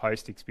work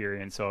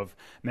post-experience of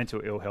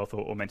mental ill health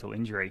or mental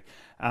injury.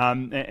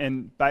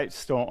 And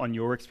based on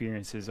your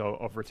experiences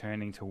of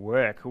returning to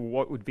work,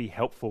 what would be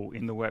helpful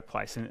in the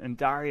workplace? And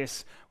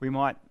Darius, we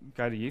might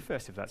go to you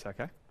first, if that's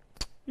okay.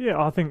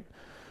 Yeah, I think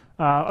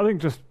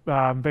just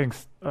being,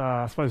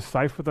 I suppose,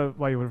 safe with the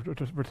way you were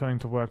just returning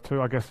to work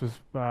too. I guess was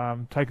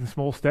taking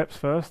small steps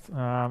first.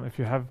 If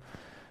you have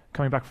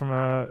coming back from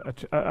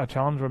a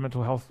challenge or a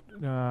mental health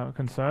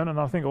concern, and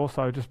I think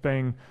also just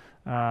being,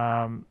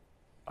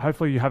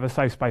 hopefully you have a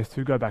safe space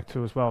to go back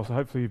to as well. So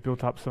hopefully you've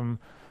built up some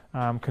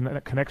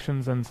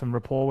connections and some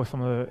rapport with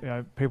some of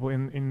the people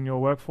in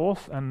your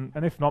workforce, and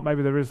if not,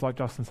 maybe there is, like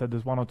Justin said,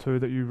 there's one or two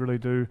that you really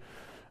do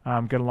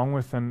get along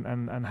with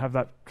and have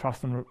that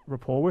trust and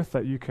rapport with,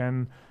 that you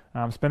can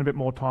spend a bit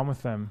more time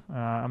with them.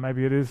 And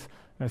maybe it is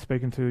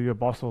speaking to your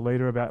boss or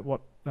leader about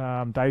what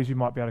days you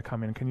might be able to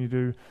come in. Can you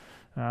do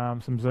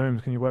some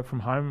Zooms? Can you work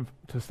from home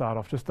to start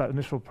off? Just that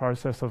initial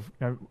process of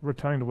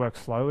returning to work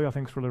slowly, I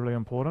think, is really, really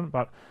important.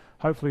 But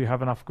hopefully you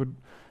have enough good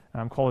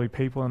quality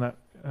people in that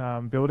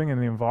building,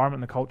 and the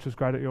environment and the culture is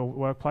great at your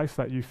workplace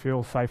that you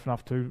feel safe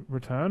enough to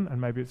return,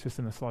 and maybe it's just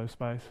in a slow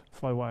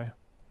way.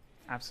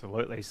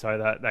 Absolutely. So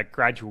that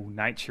gradual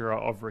nature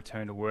of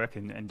return to work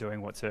and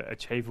doing what's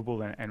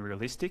achievable and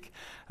realistic.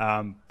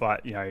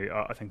 But,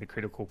 I think the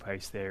critical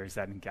piece there is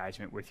that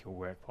engagement with your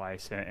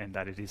workplace and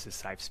that it is a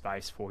safe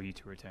space for you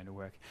to return to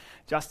work.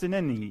 Justin,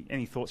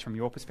 any thoughts from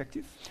your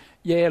perspective?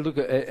 Yeah, look,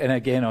 and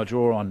again, I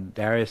draw on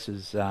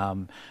Darius's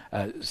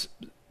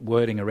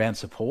wording around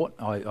support.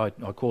 I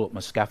call it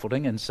my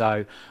scaffolding, and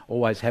so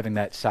always having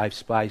that safe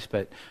space,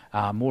 but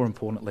more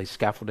importantly,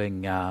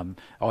 scaffolding.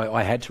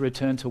 I had to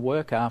return to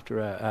work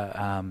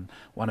after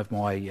one of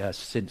my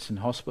stints in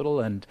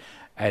hospital,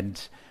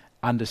 and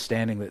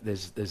understanding that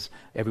there's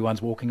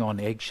everyone's walking on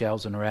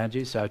eggshells and around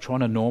you, so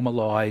trying to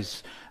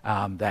normalise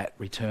that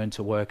return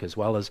to work, as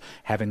well as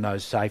having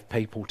those safe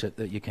people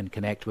that you can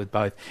connect with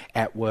both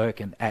at work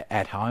and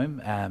at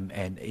home,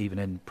 and even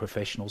in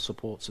professional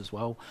supports as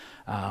well,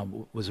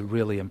 was a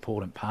really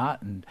important part.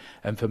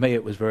 And for me,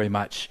 it was very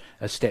much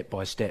a step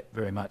by step,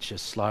 very much a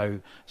slow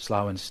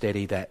and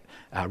steady, that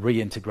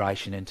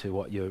reintegration into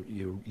what your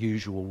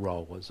usual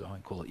role was. I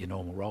won't call it your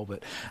normal role,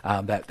 but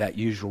that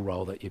usual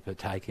role that you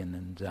partake in.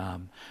 And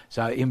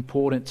so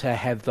important to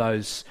have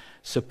those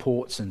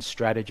supports and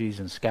strategies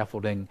and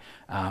scaffolding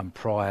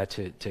prior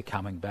to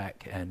coming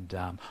back. And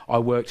I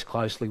worked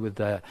closely with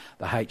the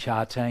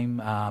HR team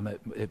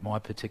at my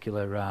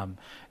particular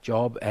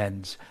job,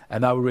 and they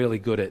were really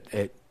good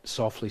at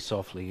softly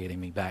getting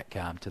me back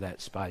to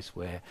that space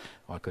where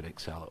I could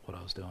excel at what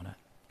I was doing at.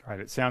 Great.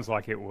 It sounds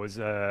like it was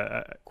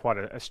quite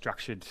a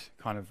structured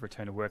kind of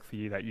return to work for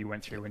you that you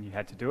went through when you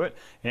had to do it,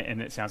 and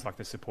it sounds like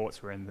the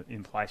supports were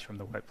in place from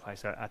the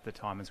workplace at the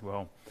time as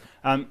well.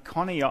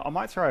 Connie, I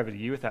might throw over to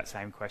you with that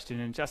same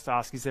question and just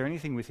ask, is there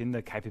anything within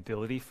the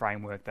capability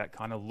framework that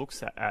kind of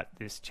looks at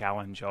this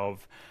challenge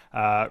of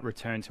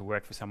return to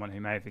work for someone who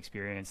may have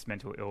experienced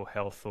mental ill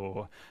health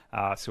or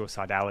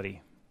suicidality?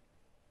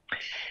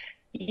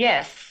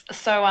 Yes.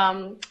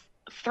 So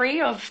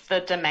 3 of the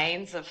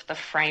domains of the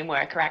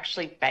framework are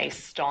actually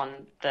based on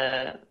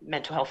the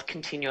mental health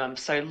continuum.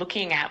 So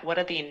looking at what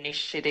are the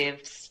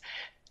initiatives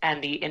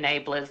and the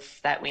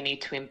enablers that we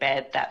need to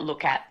embed that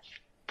look at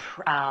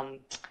from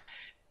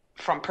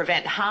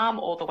prevent harm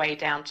all the way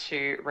down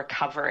to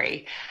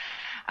recovery.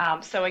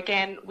 So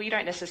again, we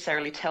don't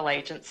necessarily tell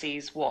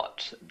agencies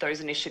what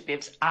those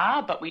initiatives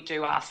are, but we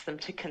do ask them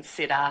to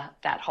consider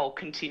that whole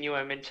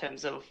continuum in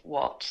terms of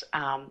what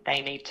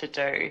they need to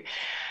do.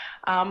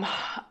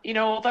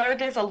 Although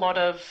there's a lot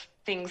of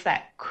things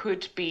that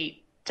could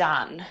be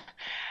done,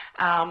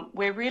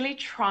 we're really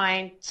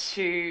trying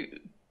to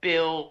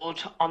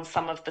build on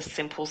some of the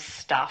simple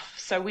stuff.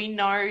 So we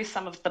know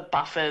some of the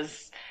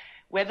buffers,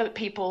 whether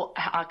people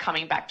are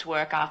coming back to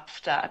work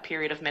after a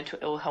period of mental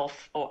ill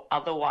health or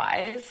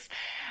otherwise.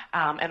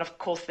 And of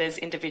course, there's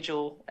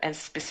individual and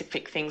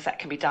specific things that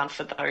can be done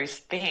for those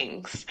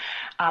things.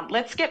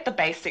 Let's get the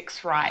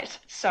basics right.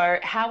 So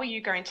how are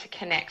you going to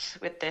connect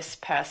with this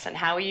person?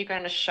 How are you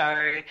going to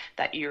show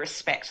that you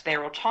respect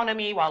their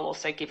autonomy while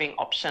also giving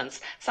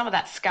options? Some of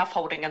that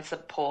scaffolding and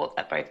support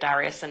that both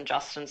Darius and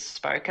Justin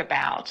spoke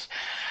about.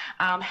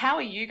 How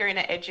are you going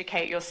to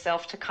educate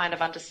yourself to kind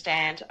of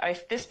understand,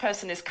 if this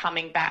person is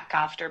coming back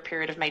after a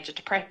period of major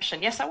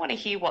depression, yes, I want to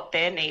hear what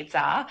their needs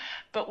are,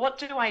 but what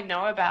do I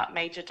know about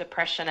major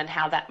depression and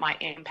how that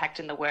might impact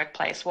in the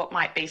workplace? What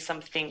might be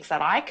some things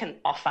that I can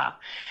offer?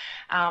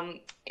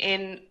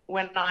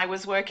 When I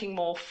was working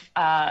more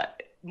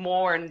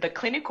in the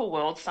clinical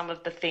world, some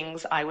of the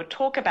things I would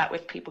talk about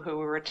with people who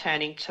were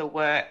returning to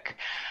work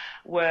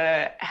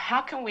were,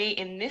 how can we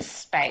in this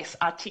space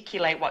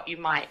articulate what you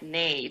might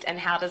need, and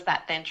how does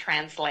that then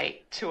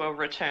translate to a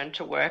return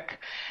to work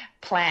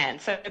plan?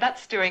 So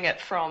that's doing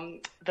it from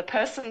the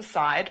person's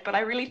side, but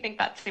I really think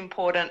that's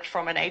important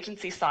from an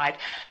agency side.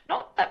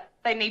 Not that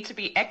they need to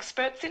be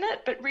experts in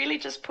it, but really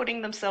just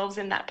putting themselves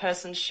in that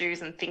person's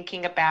shoes and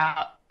thinking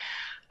about,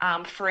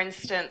 for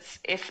instance,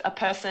 if a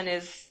person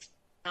is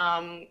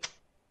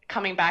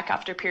coming back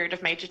after a period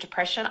of major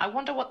depression, I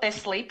wonder what their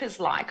sleep is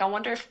like. I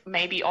wonder if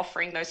maybe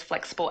offering those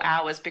flexible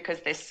hours because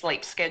their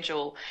sleep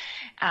schedule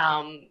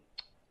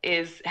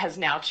has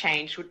now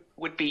changed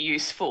would be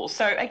useful.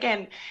 So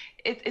again,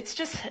 it's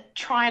just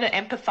trying to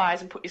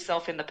empathize and put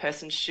yourself in the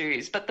person's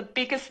shoes. But the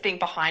biggest thing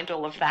behind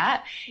all of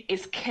that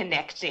is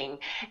connecting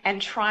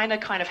and trying to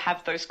kind of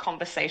have those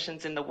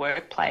conversations in the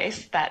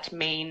workplace that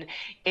mean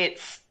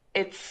it's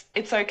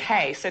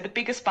okay. So the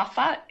biggest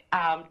buffer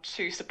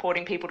to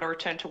supporting people to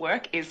return to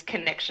work is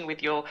connection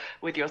with your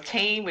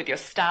team, with your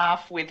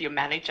staff, with your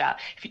manager.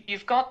 If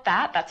you've got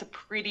that, that's a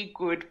pretty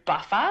good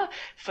buffer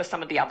for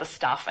some of the other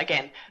stuff.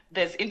 Again,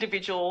 there's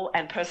individual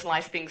and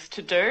personalized things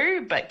to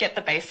do, but get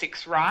the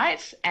basics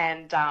right,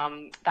 and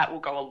that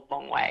will go a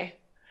long way.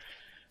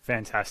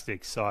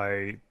 Fantastic.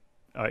 So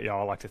I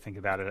like to think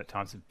about it at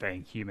times of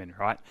being human,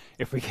 right?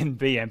 If we can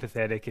be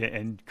empathetic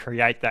and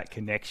create that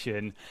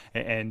connection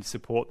and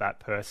support that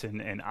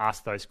person and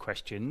ask those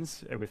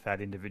questions with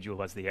that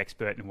individual as the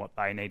expert in what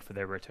they need for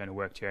their return to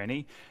work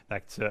journey,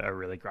 that's a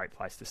really great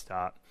place to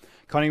start.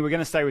 Connie, we're going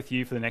to stay with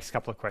you for the next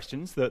couple of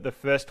questions. The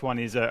first one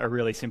is a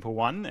really simple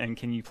one, and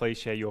can you please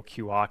share your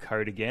QR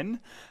code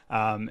again?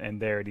 And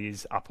there it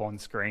is up on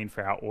screen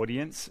for our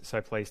audience.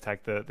 So please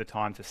take the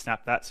time to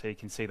snap that so you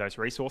can see those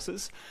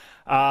resources.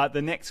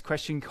 The next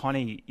question,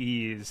 Connie,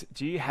 is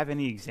do you have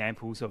any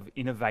examples of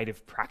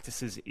innovative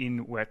practices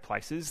in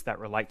workplaces that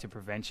relate to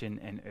prevention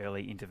and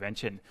early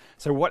intervention?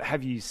 So what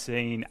have you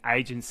seen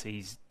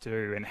agencies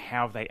do, and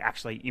how have they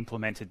actually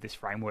implemented this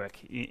framework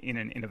in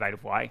an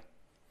innovative way?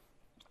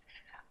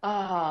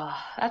 Oh,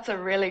 that's a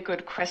really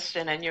good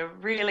question, and you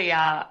really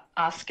are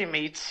asking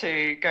me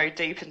to go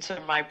deep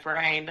into my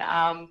brain.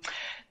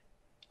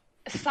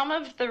 Some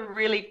of the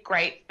really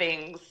great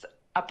things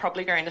are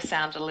probably going to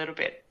sound a little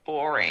bit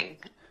boring,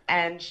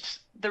 and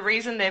the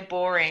reason they're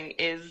boring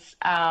is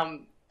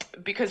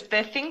because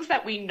they're things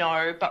that we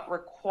know but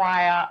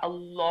require a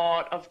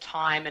lot of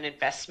time and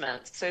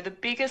investment. So the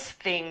biggest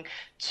thing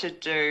to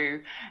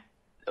do,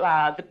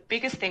 the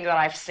biggest thing that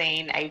I've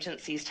seen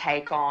agencies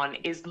take on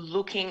is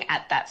looking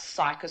at that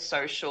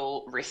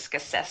psychosocial risk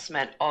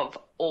assessment of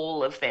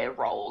all of their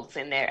roles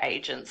in their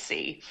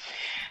agency.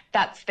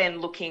 That's then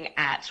looking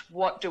at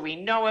what do we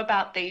know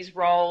about these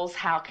roles,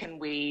 how can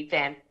we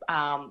then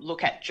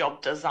look at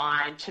job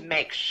design to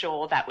make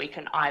sure that we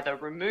can either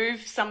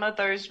remove some of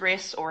those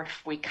risks, or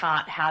if we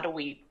can't, how do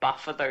we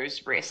buffer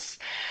those risks?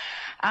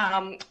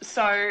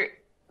 So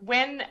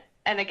when,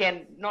 and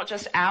again, not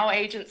just our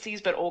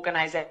agencies, but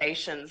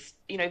organizations,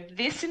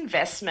 this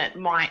investment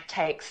might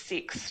take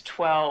 6,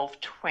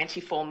 12,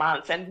 24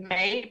 months and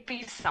may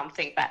be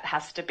something that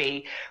has to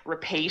be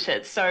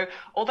repeated. So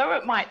although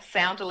it might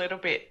sound a little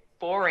bit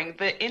boring,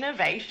 the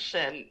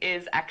innovation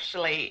is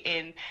actually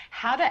in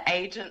how do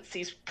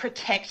agencies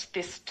protect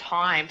this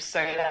time so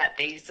that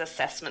these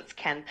assessments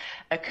can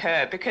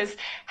occur? Because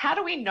how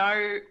do we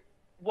know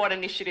what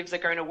initiatives are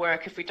going to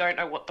work if we don't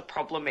know what the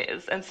problem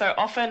is? And so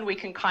often we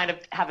can kind of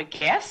have a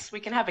guess. We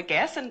can have a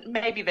guess, and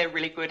maybe they're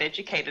really good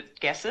educated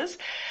guesses.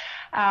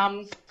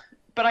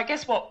 But I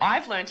guess what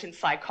I've learned in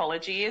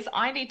psychology is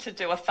I need to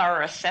do a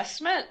thorough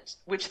assessment,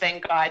 which then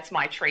guides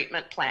my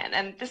treatment plan.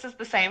 And this is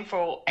the same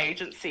for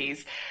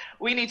agencies.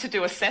 We need to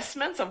do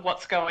assessments of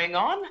what's going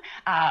on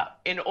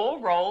in all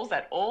roles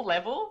at all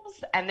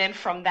levels. And then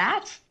from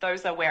that,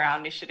 those are where our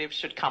initiatives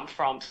should come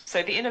from.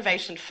 So the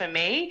innovation for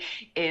me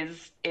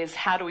is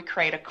how do we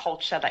create a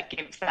culture that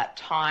gives that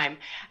time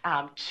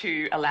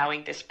to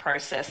allowing this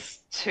process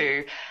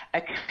to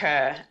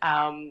occur.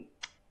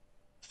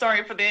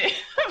 Sorry for the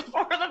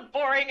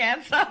boring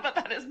answer, but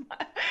that is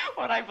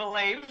what I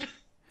believe.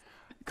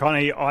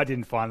 Connie, I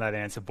didn't find that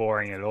answer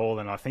boring at all,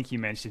 and I think you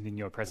mentioned in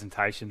your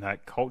presentation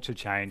that culture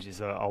change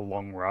is a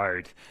long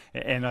road.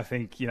 And I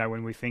think,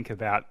 when we think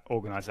about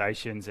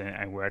organisations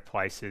and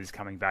workplaces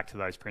coming back to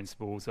those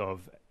principles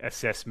of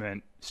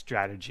assessment,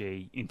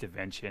 strategy,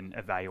 intervention,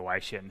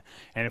 evaluation,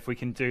 and if we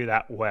can do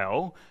that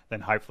well,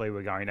 then hopefully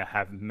we're going to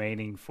have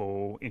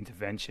meaningful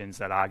interventions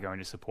that are going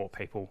to support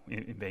people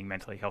in being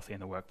mentally healthy in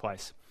the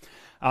workplace.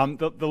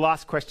 The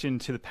last question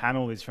to the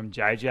panel is from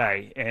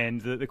JJ, and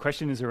the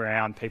question is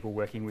around people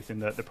working within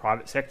the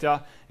private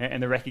sector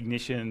and the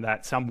recognition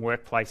that some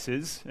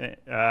workplaces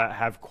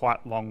have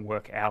quite long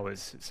work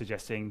hours,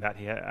 suggesting that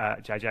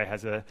JJ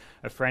has a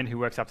friend who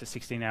works up to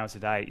 16 hours a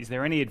day. Is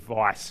there any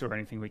advice or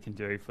anything we can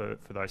do for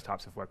those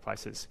types of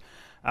workplaces?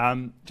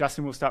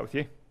 Justin, we'll start with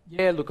you.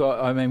 Yeah, look,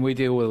 I mean, we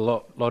deal with a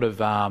lot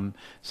of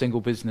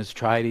single business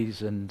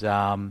tradies and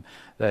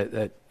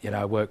that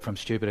work from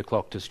stupid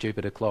o'clock to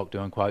stupid o'clock,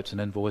 doing quotes and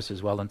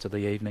invoices well into the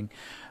evening.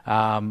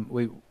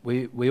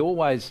 We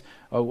always,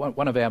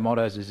 one of our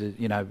mottos is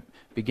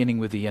beginning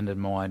with the end in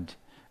mind,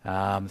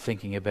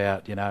 thinking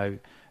about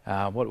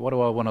what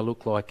do I want to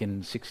look like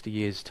in 60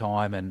 years'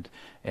 time,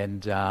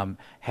 and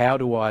how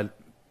do I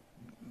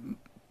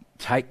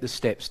take the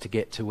steps to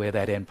get to where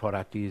that end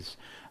product is.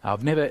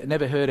 I've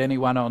never heard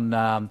anyone on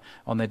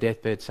their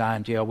deathbed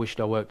saying, "Gee, I wished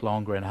I worked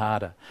longer and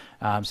harder."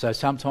 So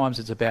sometimes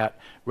it's about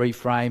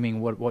reframing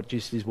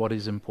what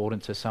is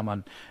important to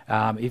someone.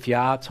 If you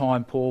are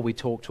time poor, we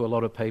talk to a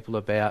lot of people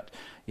about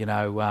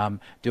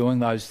doing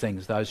those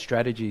things, those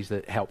strategies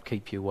that help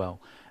keep you well.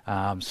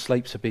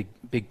 Sleep's a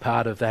big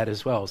part of that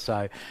as well.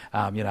 So,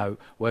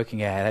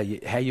 working out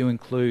how you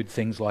include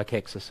things like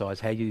exercise,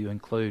 how you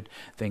include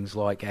things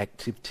like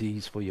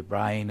activities for your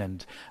brain,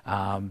 and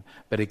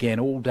but again,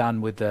 all done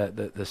with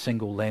the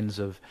single lens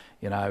of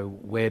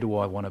where do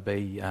I want to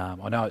be.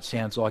 I know it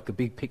sounds like the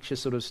big picture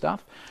sort of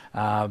stuff,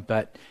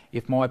 but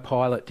if my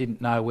pilot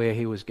didn't know where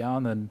he was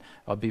going, then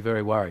I'd be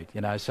very worried.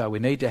 So we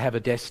need to have a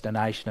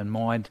destination in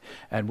mind,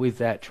 and with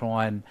that,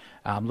 try and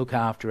look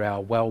after our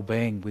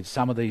well-being with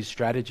some of these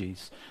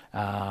strategies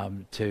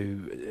to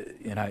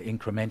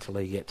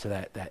incrementally get to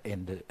that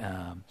end,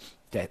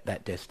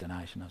 that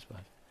destination, I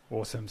suppose.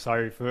 Awesome.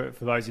 So for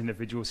those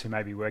individuals who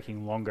may be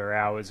working longer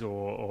hours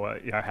or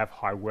have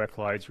high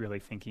workloads, really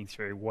thinking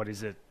through what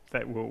is it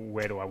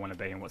where do I want to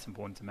be and what's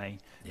important to me,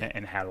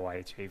 and how do I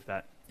achieve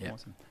that? Yeah.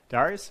 Awesome.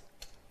 Darius?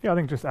 Yeah, I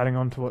think just adding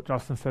on to what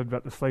Justin said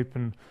about the sleep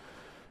and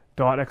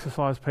diet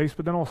exercise piece,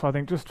 but then also I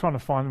think just trying to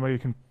find where you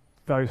can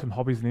value some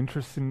hobbies and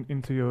interests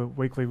into your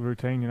weekly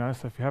routine,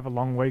 So if you have a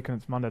long week and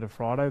it's Monday to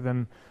Friday,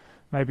 then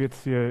maybe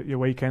it's your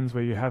weekends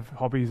where you have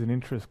hobbies and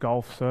interests,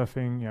 golf,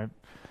 surfing,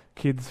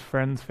 kids,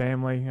 friends,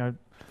 family,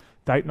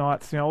 date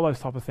nights, all those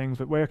type of things.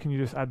 But where can you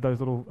just add those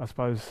little, I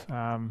suppose,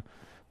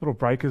 little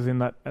breakers in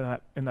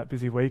that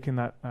busy week, in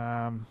that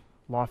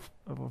life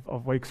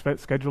of week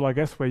schedule, I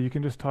guess, where you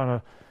can just kind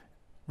of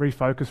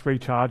refocus,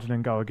 recharge, and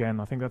then go again.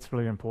 I think that's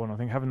really important. I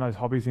think having those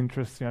hobbies,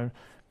 interests,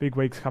 big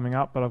weeks coming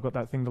up, but I've got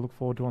that thing to look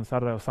forward to on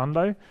Saturday or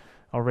Sunday.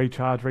 I'll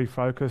recharge,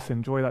 refocus,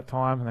 enjoy that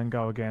time, and then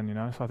go again,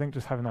 So I think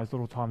just having those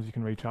little times you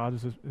can recharge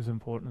is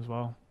important as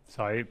well.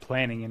 So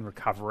planning and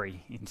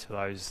recovery into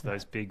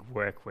those big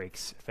work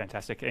weeks,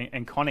 fantastic.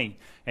 And Connie,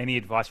 any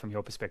advice from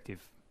your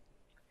perspective?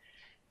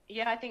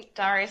 Yeah, I think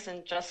Darius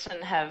and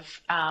Justin have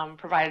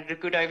provided a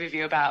good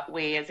overview about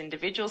we as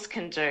individuals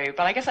can do.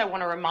 But I guess I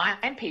want to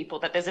remind people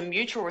that there's a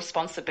mutual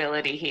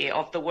responsibility here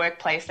of the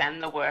workplace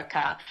and the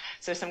worker.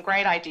 So some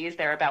great ideas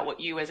there about what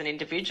you as an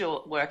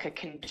individual worker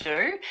can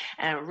do,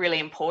 and really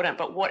important.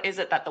 But what is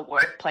it that the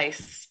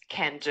workplace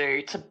can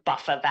do to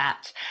buffer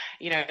that?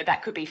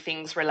 That could be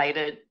things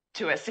related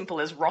to as simple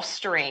as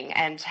rostering,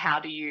 and how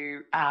do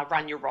you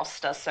run your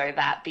roster so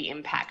that the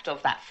impact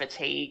of that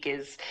fatigue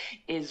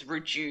is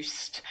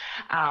reduced.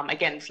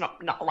 Again, it's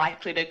not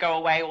likely to go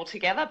away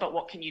altogether, but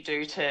what can you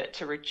do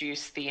to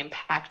reduce the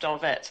impact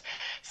of it?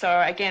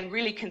 So again,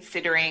 really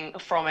considering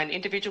from an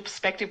individual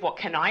perspective, what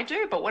can I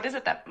do, but what is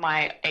it that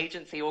my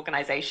agency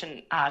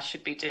organisation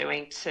should be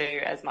doing to,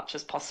 as much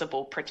as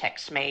possible,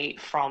 protect me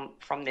from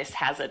this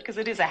hazard, because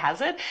it is a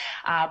hazard,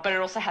 but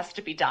it also has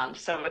to be done.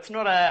 So it's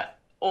not a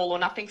all or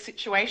nothing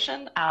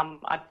situation.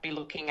 I'd be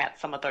looking at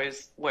some of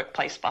those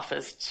workplace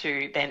buffers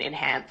to then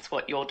enhance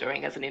what you're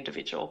doing as an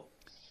individual.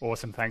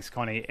 Awesome. Thanks,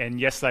 Connie.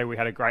 And yesterday we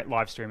had a great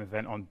live stream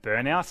event on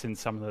burnout and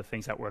some of the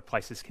things that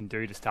workplaces can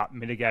do to start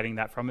mitigating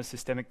that from a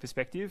systemic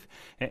perspective.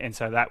 And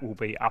so that will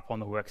be up on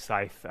the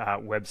WorkSafe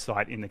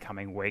website in the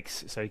coming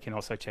weeks. So you can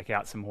also check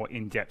out some more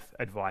in-depth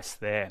advice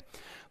there.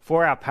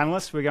 For our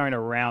panellists, we're going to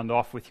round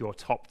off with your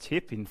top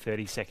tip in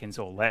 30 seconds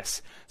or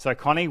less. So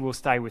Connie, we'll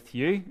stay with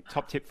you.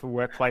 Top tip for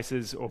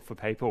workplaces or for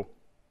people?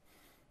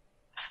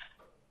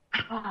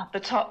 The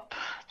top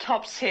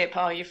tip.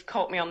 Oh, you've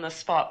caught me on the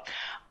spot.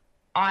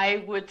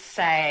 I would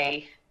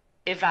say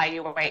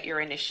evaluate your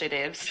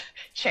initiatives,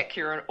 check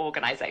your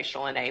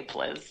organisational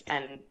enablers,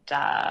 and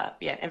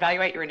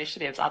evaluate your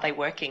initiatives. Are they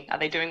working? Are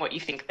they doing what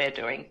you think they're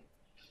doing?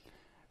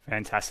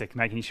 Fantastic.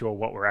 Making sure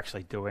what we're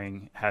actually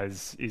doing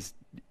is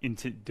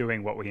into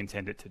doing what we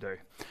intend it to do.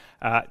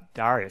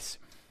 Darius?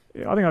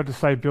 Yeah, I think I'd just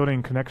say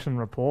building connection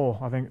rapport.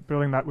 I think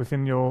building that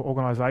within your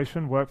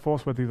organisation,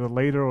 workforce, whether you're the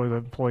leader or the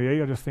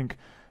employee, I just think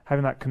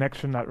having that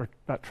connection,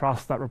 that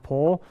trust, that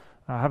rapport,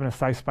 having a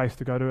safe space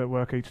to go to at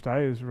work each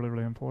day is really,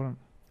 really important.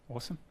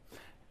 Awesome.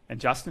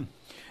 And Justin?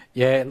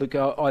 Yeah, look,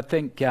 I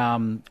think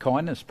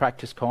kindness,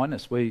 practice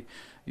kindness. We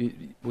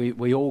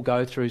all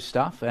go through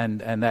stuff,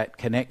 and that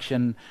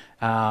connection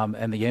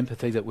and the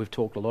empathy that we've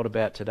talked a lot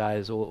about today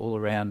is all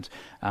around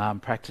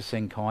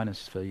practicing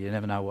kindness, for you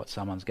never know what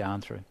someone's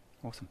going through.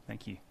 Awesome,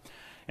 thank you.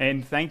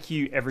 And thank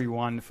you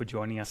everyone for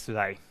joining us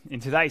today.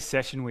 In today's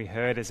session, we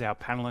heard as our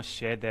panellists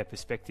shared their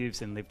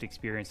perspectives and lived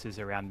experiences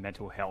around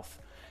mental health,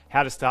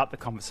 how to start the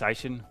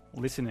conversation,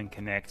 listen and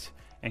connect,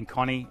 And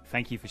Connie,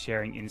 thank you for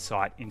sharing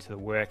insight into the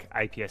work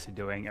APS are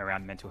doing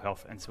around mental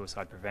health and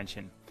suicide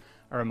prevention.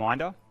 A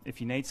reminder,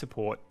 if you need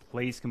support,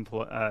 please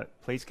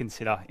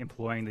consider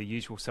employing the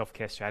usual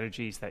self-care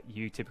strategies that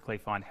you typically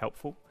find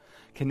helpful.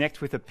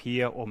 Connect with a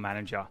peer or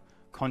manager.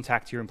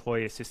 Contact your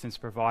employee assistance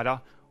provider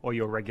or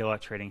your regular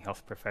treating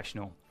health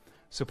professional.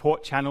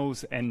 Support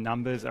channels and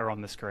numbers are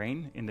on the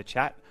screen in the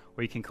chat,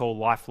 or you can call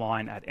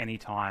Lifeline at any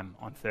time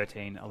on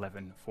 13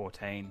 11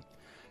 14.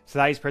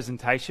 Today's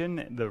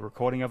presentation, the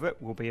recording of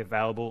it, will be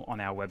available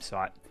on our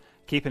website.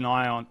 Keep an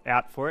eye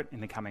out for it in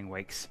the coming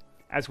weeks.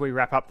 As we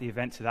wrap up the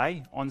event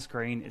today, on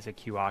screen is a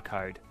QR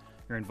code.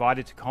 You're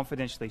invited to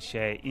confidentially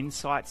share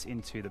insights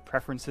into the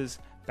preferences,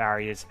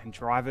 barriers and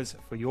drivers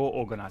for your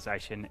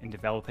organisation in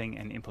developing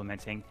and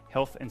implementing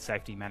health and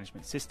safety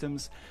management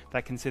systems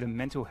that consider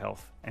mental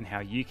health and how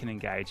you can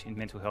engage in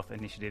mental health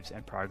initiatives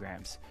and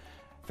programs.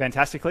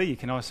 Fantastically, you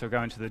can also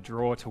go into the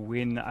draw to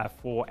win a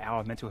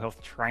 4-hour mental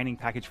health training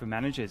package for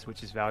managers,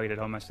 which is valued at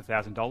almost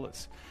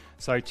 $1,000.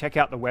 So check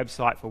out the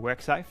website for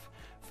WorkSafe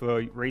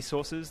for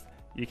resources.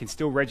 You can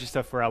still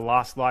register for our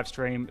last live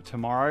stream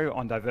tomorrow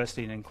on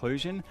diversity and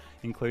inclusion,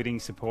 including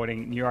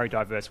supporting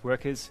neurodiverse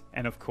workers.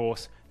 And of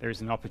course, there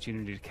is an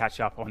opportunity to catch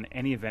up on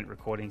any event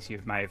recordings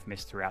you may have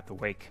missed throughout the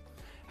week.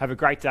 Have a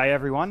great day,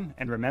 everyone.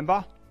 And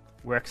remember,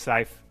 work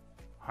safe,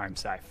 home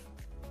safe.